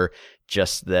 or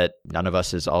just that none of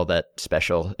us is all that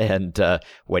special. And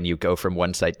when you go from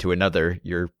one site to another,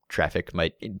 your traffic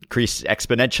might increase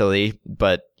exponentially,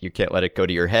 but you can't let it go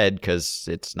to your head, because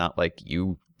it's not like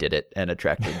you did it and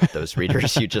attracted those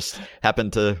readers. You just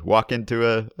happened to walk into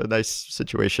a nice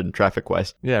situation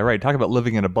traffic-wise. Yeah, right. Talk about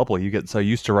living in a bubble. You get so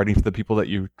used to writing for the people that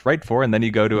you write for, and then you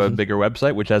go to a bigger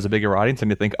website, which has a bigger audience, and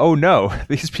you think, oh no,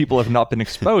 these people have not been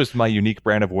exposed to my unique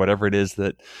brand of whatever it is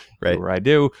that where I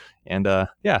do. And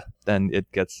then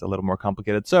it gets a little more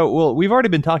complicated. So, we've already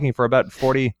been talking for about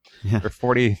 40 or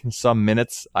 40 some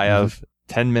minutes. I have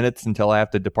 10 minutes until I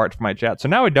have to depart from my chat. So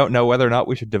now I don't know whether or not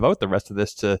we should devote the rest of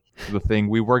this to the thing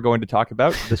we were going to talk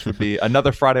about. This would be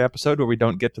another Friday episode where we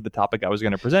don't get to the topic I was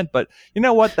going to present. But you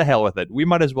know what? The hell with it. We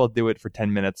might as well do it for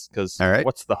 10 minutes, because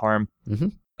what's the harm?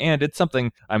 And it's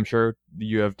something I'm sure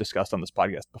you have discussed on this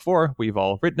podcast before. We've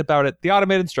all written about it. The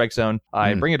automated strike zone.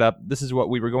 I bring it up. This is what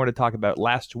we were going to talk about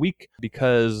last week,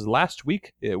 because last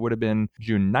week it would have been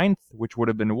June 9th, which would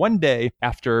have been one day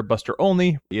after Buster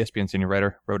Olney, ESPN senior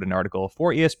writer, wrote an article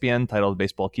for ESPN titled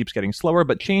 "Baseball Keeps Getting Slower,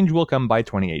 but Change Will Come by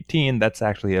 2018. That's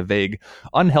actually a vague,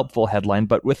 unhelpful headline,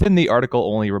 but within the article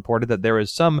Olney reported that there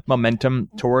is some momentum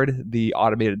toward the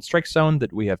automated strike zone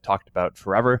that we have talked about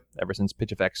forever, ever since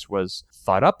PitchFX was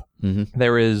thought up.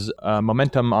 There is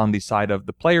momentum on the side of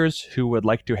the players who would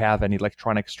like to have an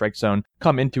electronic strike zone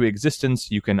come into existence.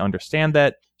 You can understand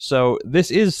that. So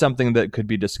this is something that could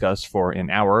be discussed for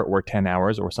an hour or 10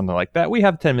 hours or something like that. We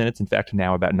have 10 minutes, in fact,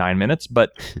 now about 9 minutes,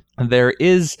 but there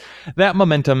is that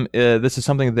momentum. This is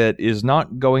something that is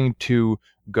not going to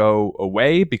go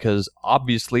away because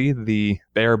obviously the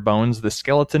bare bones, the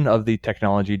skeleton of the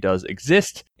technology does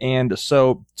exist. And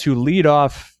so to lead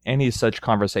off any such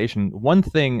conversation, one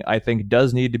thing I think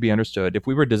does need to be understood. If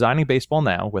we were designing baseball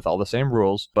now with all the same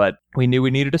rules, but we knew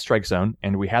we needed a strike zone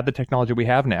and we had the technology we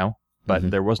have now,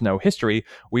 but there was no history,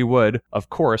 we would, of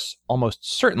course, almost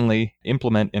certainly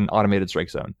implement an automated strike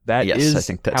zone. That is I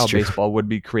think that's how true. Baseball would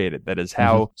be created. That is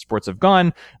how sports have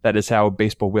gone. That is how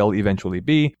baseball will eventually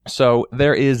be. So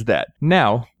there is that.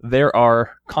 Now, there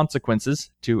are consequences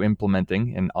to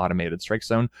implementing an automated strike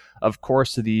zone. Of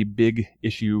course, the big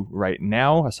issue right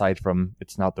now, aside from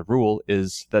it's not the rule,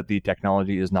 is that the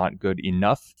technology is not good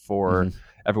enough for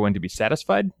everyone to be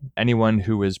satisfied. Anyone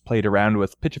who has played around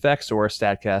with PitchFX or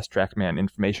StatCast TrackMan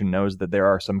information knows that there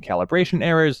are some calibration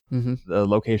errors. The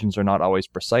locations are not always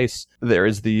precise. There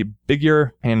is the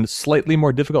bigger and slightly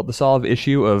more difficult to solve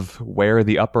issue of where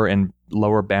the upper and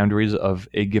lower boundaries of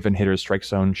a given hitter's strike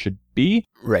zone should be.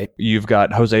 Right. You've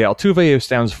got Jose Altuve, who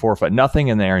stands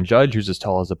 4'0", and Aaron Judge, who's as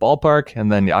tall as a ballpark.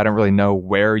 And then I don't really know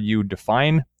where you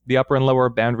define the upper and lower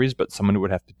boundaries, but someone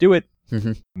would have to do it.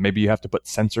 Maybe you have to put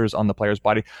sensors on the player's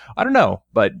body. I don't know,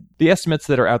 but the estimates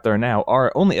that are out there now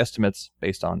are only estimates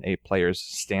based on a player's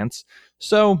stance.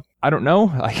 So I don't know.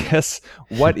 I guess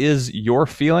what is your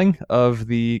feeling of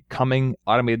the coming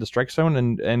automated strike zone,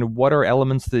 and what are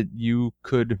elements that you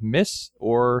could miss,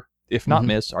 or if not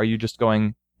miss, are you just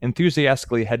going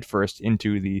enthusiastically headfirst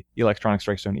into the electronic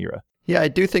strike zone era? Yeah, I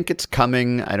do think it's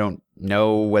coming. I don't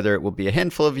know whether it will be a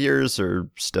handful of years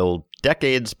or still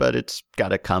decades, but it's got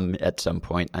to come at some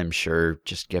point, I'm sure,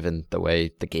 just given the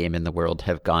way the game and the world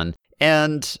have gone.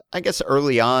 And I guess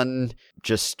early on,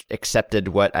 just accepted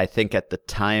what I think at the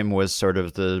time was sort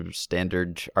of the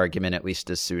standard argument, at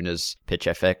least as soon as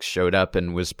PitchFX showed up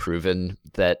and was proven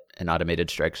that an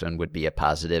automated strike zone would be a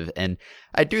positive. And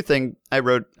I do think I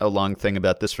wrote a long thing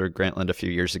about this for Grantland a few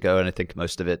years ago, and I think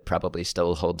most of it probably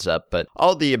still holds up. But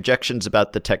all the objections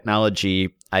about the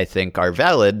technology, I think, are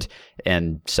valid,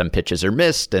 and some pitches are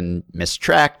missed and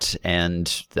mistracked,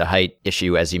 and the height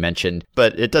issue, as you mentioned.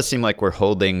 But it does seem like we're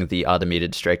holding the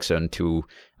automated strike zone to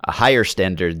a higher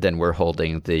standard than we're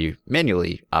holding the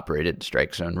manually operated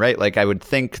strike zone, right? Like, I would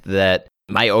think that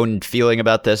my own feeling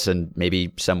about this, and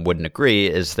maybe some wouldn't agree,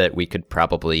 is that we could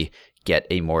probably get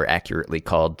a more accurately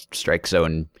called strike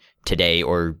zone today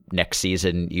or next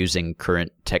season using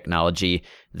current technology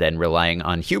than relying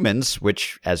on humans,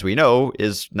 which, as we know,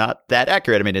 is not that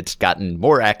accurate. I mean, it's gotten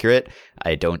more accurate.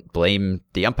 I don't blame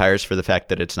the umpires for the fact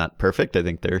that it's not perfect. I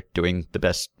think they're doing the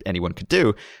best anyone could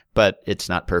do, but it's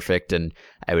not perfect. And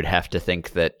I would have to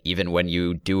think that even when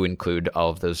you do include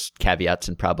all of those caveats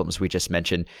and problems we just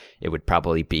mentioned, it would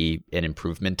probably be an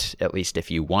improvement, at least if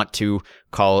you want to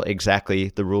call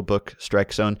exactly the rulebook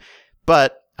strike zone.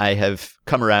 But I have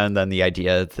come around on the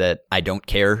idea that I don't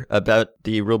care about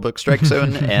the rulebook strike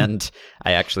zone, and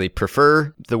I actually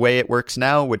prefer the way it works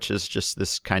now, which is just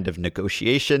this kind of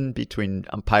negotiation between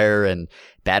umpire and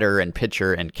batter and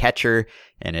pitcher and catcher,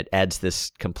 and it adds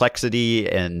this complexity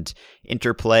and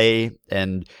interplay.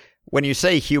 And when you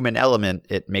say human element,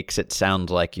 it makes it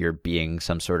sound like you're being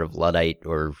some sort of Luddite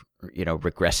or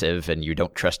regressive and you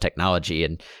don't trust technology.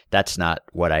 And that's not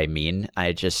what I mean.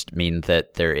 I just mean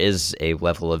that there is a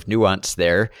level of nuance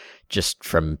there. Just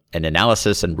from an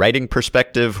analysis and writing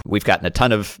perspective, we've gotten a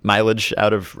ton of mileage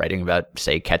out of writing about,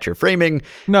 say, catcher framing,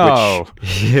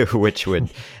 which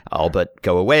would all but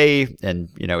go away. And,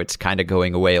 it's kind of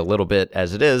going away a little bit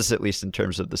as it is, at least in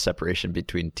terms of the separation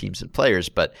between teams and players,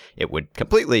 but it would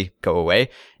completely go away.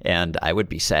 And I would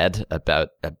be sad about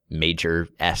a major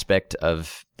aspect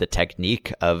of the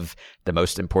technique of the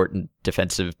most important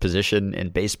defensive position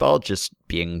in baseball just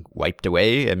being wiped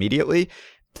away immediately.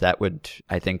 That would,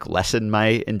 I think, lessen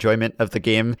my enjoyment of the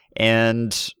game.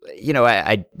 And,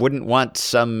 I wouldn't want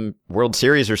some World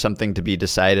Series or something to be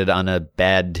decided on a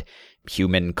bad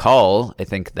human call. I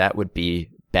think that would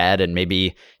be bad, and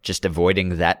maybe just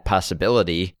avoiding that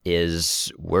possibility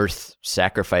is worth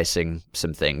sacrificing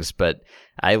some things. But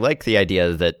I like the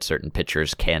idea that certain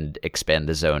pitchers can expand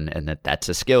the zone, and that that's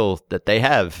a skill that they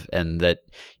have, and that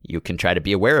you can try to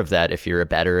be aware of that if you're a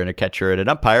batter and a catcher and an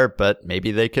umpire, but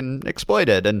maybe they can exploit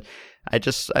it. And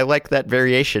I like that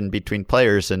variation between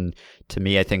players. And to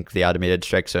me, I think the automated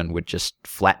strike zone would just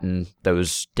flatten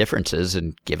those differences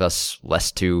and give us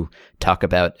less to talk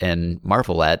about and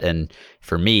marvel at. And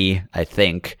for me, I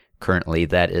think currently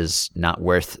that is not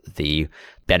worth the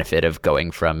benefit of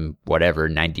going from whatever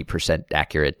 90%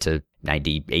 accurate to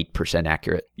 98%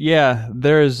 accurate. Yeah,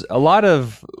 there's a lot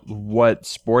of what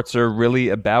sports are really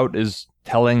about is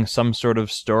telling some sort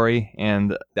of story.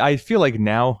 And I feel like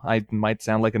now I might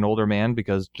sound like an older man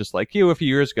because just like you, a few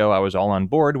years ago, I was all on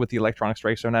board with the electronic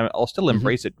strike zone. I'll still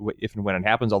embrace it if and when it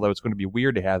happens, although it's going to be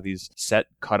weird to have these set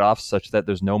cutoffs such that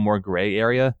there's no more gray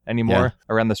area anymore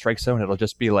around the strike zone. It'll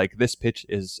just be like this pitch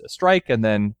is a strike and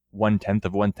then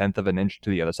 1/10 of an inch to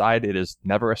the other side. It is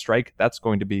never a strike. That's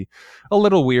going to be a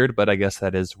little weird, but I guess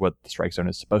that is what the strike zone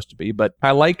is supposed to be. But I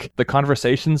like the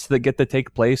conversations that get to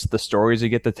take place, the stories you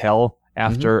get to tell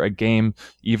after a game,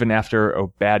 even after a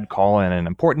bad call in an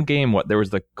important game. There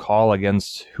was the call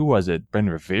against, who was it? Ben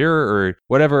Revere or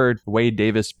whatever, Wade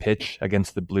Davis pitch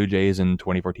against the Blue Jays in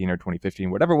 2014 or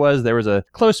 2015, whatever it was. There was a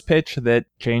close pitch that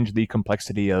changed the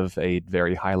complexity of a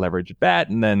very high leverage bat.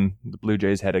 And then the Blue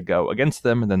Jays had to go against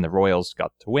them. And then the Royals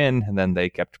got to win. And then they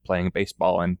kept playing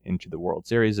baseball and into the World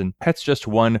Series. And that's just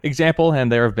one example. And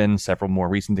there have been several more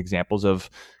recent examples of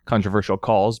controversial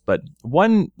calls. But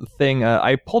one thing,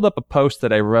 I pulled up a post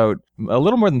that I wrote a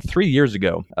little more than 3 years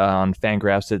ago on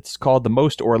Fangraphs. It's called The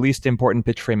Most or Least Important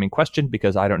Pitch Framing Question,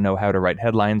 because I don't know how to write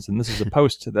headlines. And this is a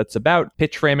post that's about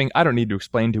pitch framing. I don't need to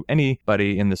explain to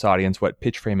anybody in this audience what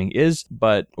pitch framing is,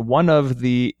 but one of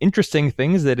the interesting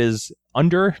things that is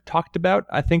under talked about,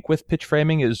 I think, with pitch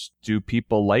framing is, do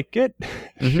people like it?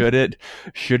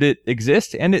 Should it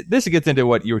exist? And this gets into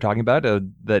what you were talking about,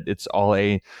 that it's all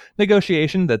a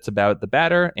negotiation that's about the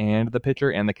batter and the pitcher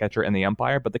and the catcher and the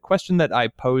umpire. But the question that I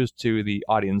posed to the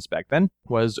audience back then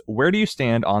was, where do you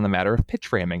stand on the matter of pitch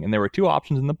framing? And there were two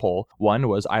options in the poll. One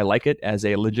was, I like it as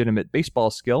a legitimate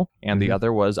baseball skill, and the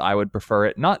other was, I would prefer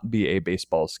it not be a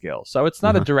baseball skill. So it's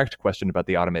not a direct question about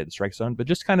the automated strike zone, but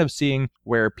just kind of seeing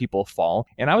where people fall.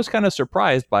 And I was kind of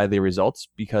surprised by the results,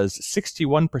 because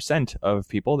 61% of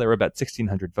people, there were about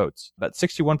 1,600 votes, about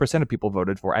 61% of people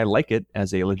voted for, I like it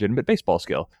as a legitimate baseball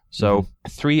skill. So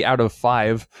 3 out of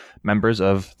 5 members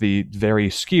of the very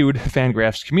skewed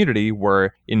Fangraphs community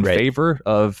were in favor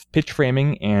of pitch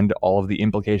framing and all of the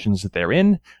implications that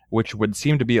therein, which would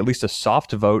seem to be at least a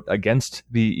soft vote against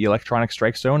the electronic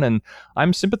strike zone. And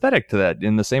I'm sympathetic to that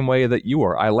in the same way that you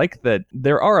are. I like that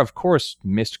there are, of course,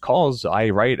 missed calls. I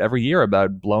write every year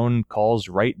about blown calls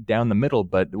right down the middle.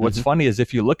 But what's funny is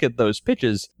if you look at those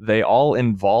pitches, they all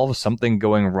involve something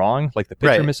going wrong, like the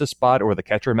pitcher missed a spot or the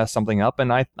catcher messed something up.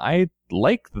 And I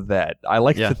like that. I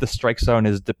like that the strike zone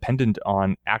is dependent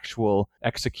on actual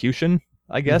execution,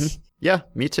 I guess. Yeah,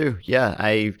 me too.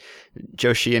 Yeah,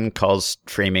 Joe Sheehan calls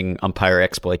framing umpire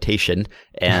exploitation,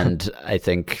 and I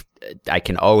think I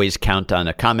can always count on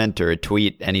a comment or a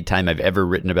tweet. Anytime I've ever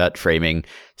written about framing,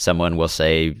 someone will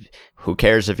say, who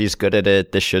cares if he's good at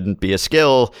it? This shouldn't be a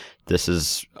skill. This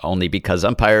is only because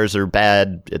umpires are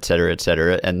bad, et cetera, et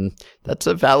cetera. And that's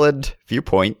a valid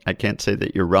viewpoint. I can't say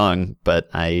that you're wrong, but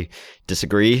I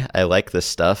disagree. I like this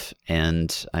stuff,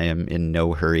 and I am in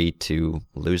no hurry to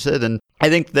lose it. And I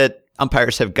think that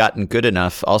umpires have gotten good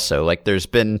enough also. Like, there's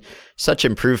been such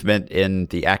improvement in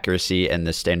the accuracy and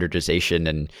the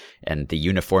standardization and the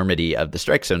uniformity of the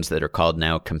strike zones that are called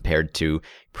now compared to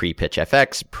pre-Pitch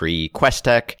FX,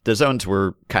 pre-Questec. The zones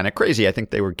were kind of crazy. I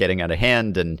think they were getting out of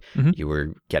hand, and you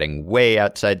were getting way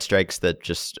outside strikes that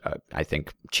just, I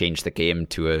think, changed the game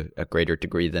to a greater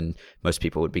degree than most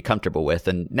people would be comfortable with.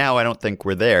 And now I don't think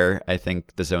we're there. I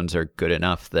think the zones are good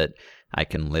enough that I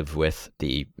can live with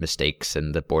the mistakes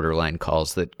and the borderline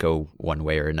calls that go one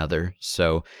way or another.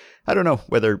 So I don't know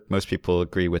whether most people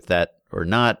agree with that or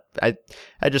not. I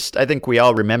think we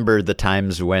all remember the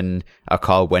times when a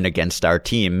call went against our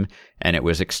team and it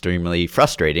was extremely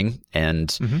frustrating.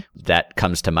 And that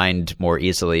comes to mind more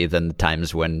easily than the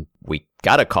times when we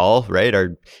got a call, right?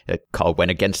 Or a call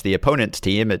went against the opponent's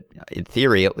team. In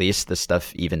theory, at least, the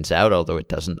stuff evens out, although it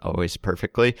doesn't always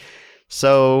perfectly.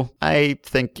 So I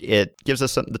think it gives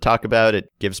us something to talk about.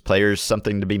 It gives players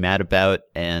something to be mad about.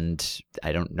 And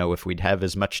I don't know if we'd have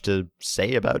as much to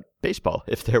say about baseball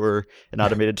if there were an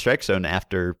automated strike zone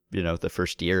after, the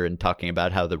first year, and talking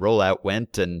about how the rollout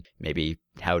went and maybe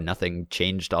how nothing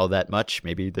changed all that much.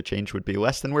 Maybe the change would be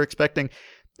less than we're expecting.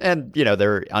 And,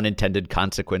 there are unintended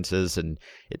consequences, and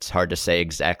it's hard to say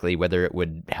exactly whether it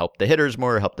would help the hitters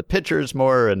more or help the pitchers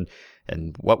more, and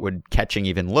what would catching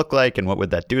even look like, and what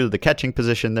would that do to the catching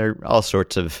position. There are all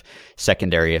sorts of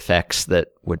secondary effects that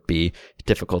would be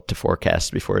difficult to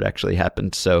forecast before it actually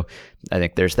happened. So I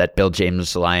think there's that Bill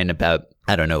James line about,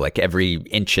 I don't know, like every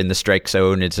inch in the strike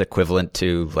zone is equivalent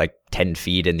to like 10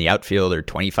 feet in the outfield or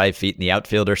 25 feet in the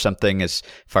outfield or something, as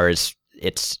far as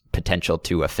its potential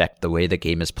to affect the way the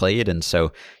game is played. And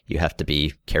so you have to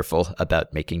be careful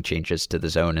about making changes to the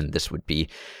zone. And this would be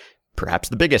perhaps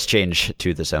the biggest change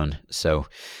to the zone. So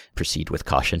proceed with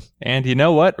caution. And you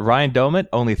know what? Ryan Doumit,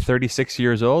 only 36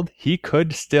 years old, he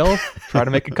could still try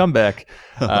to make a comeback.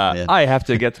 I have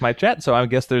to get to my chat, so I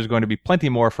guess there's going to be plenty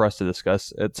more for us to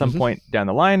discuss at some point down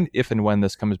the line, if and when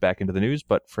this comes back into the news.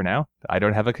 But for now, I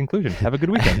don't have a conclusion. Have a good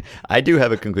weekend. I do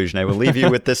have a conclusion. I will leave you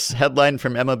with this headline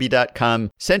from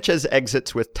MLB.com. Sanchez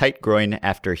exits with tight groin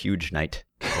after huge night.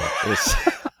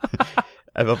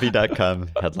 MLB.com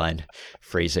headline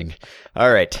phrasing.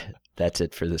 All right. That's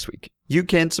it for this week. You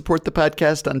can support the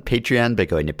podcast on Patreon by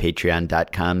going to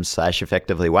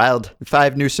patreon.com/effectivelywild.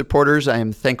 5 new supporters I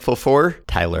am thankful for: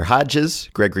 Tyler Hodges,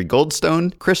 Gregory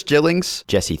Goldstone, Chris Gillings,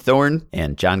 Jesse Thorne,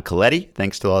 and John Coletti.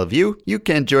 Thanks to all of you. You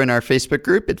can join our Facebook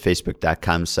group at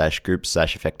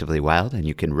facebook.com/groups/effectivelywild, and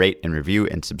you can rate and review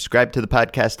and subscribe to the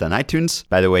podcast on iTunes.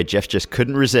 By the way, Jeff just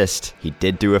couldn't resist. He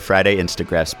did do a Friday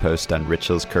Instagraphs post on Rich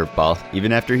Hill's curveball,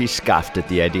 even after he scoffed at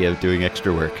the idea of doing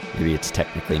extra work. Maybe it's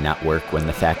technically not work when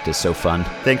the fact is so fun.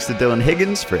 Thanks to Dylan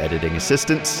Higgins for editing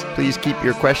assistance. Please keep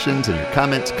your questions and your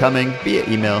comments coming via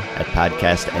email at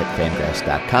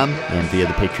podcast@fangraphs.com and via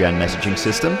the Patreon messaging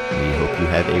system. We hope you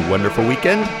have a wonderful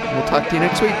weekend. We'll talk to you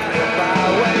next week.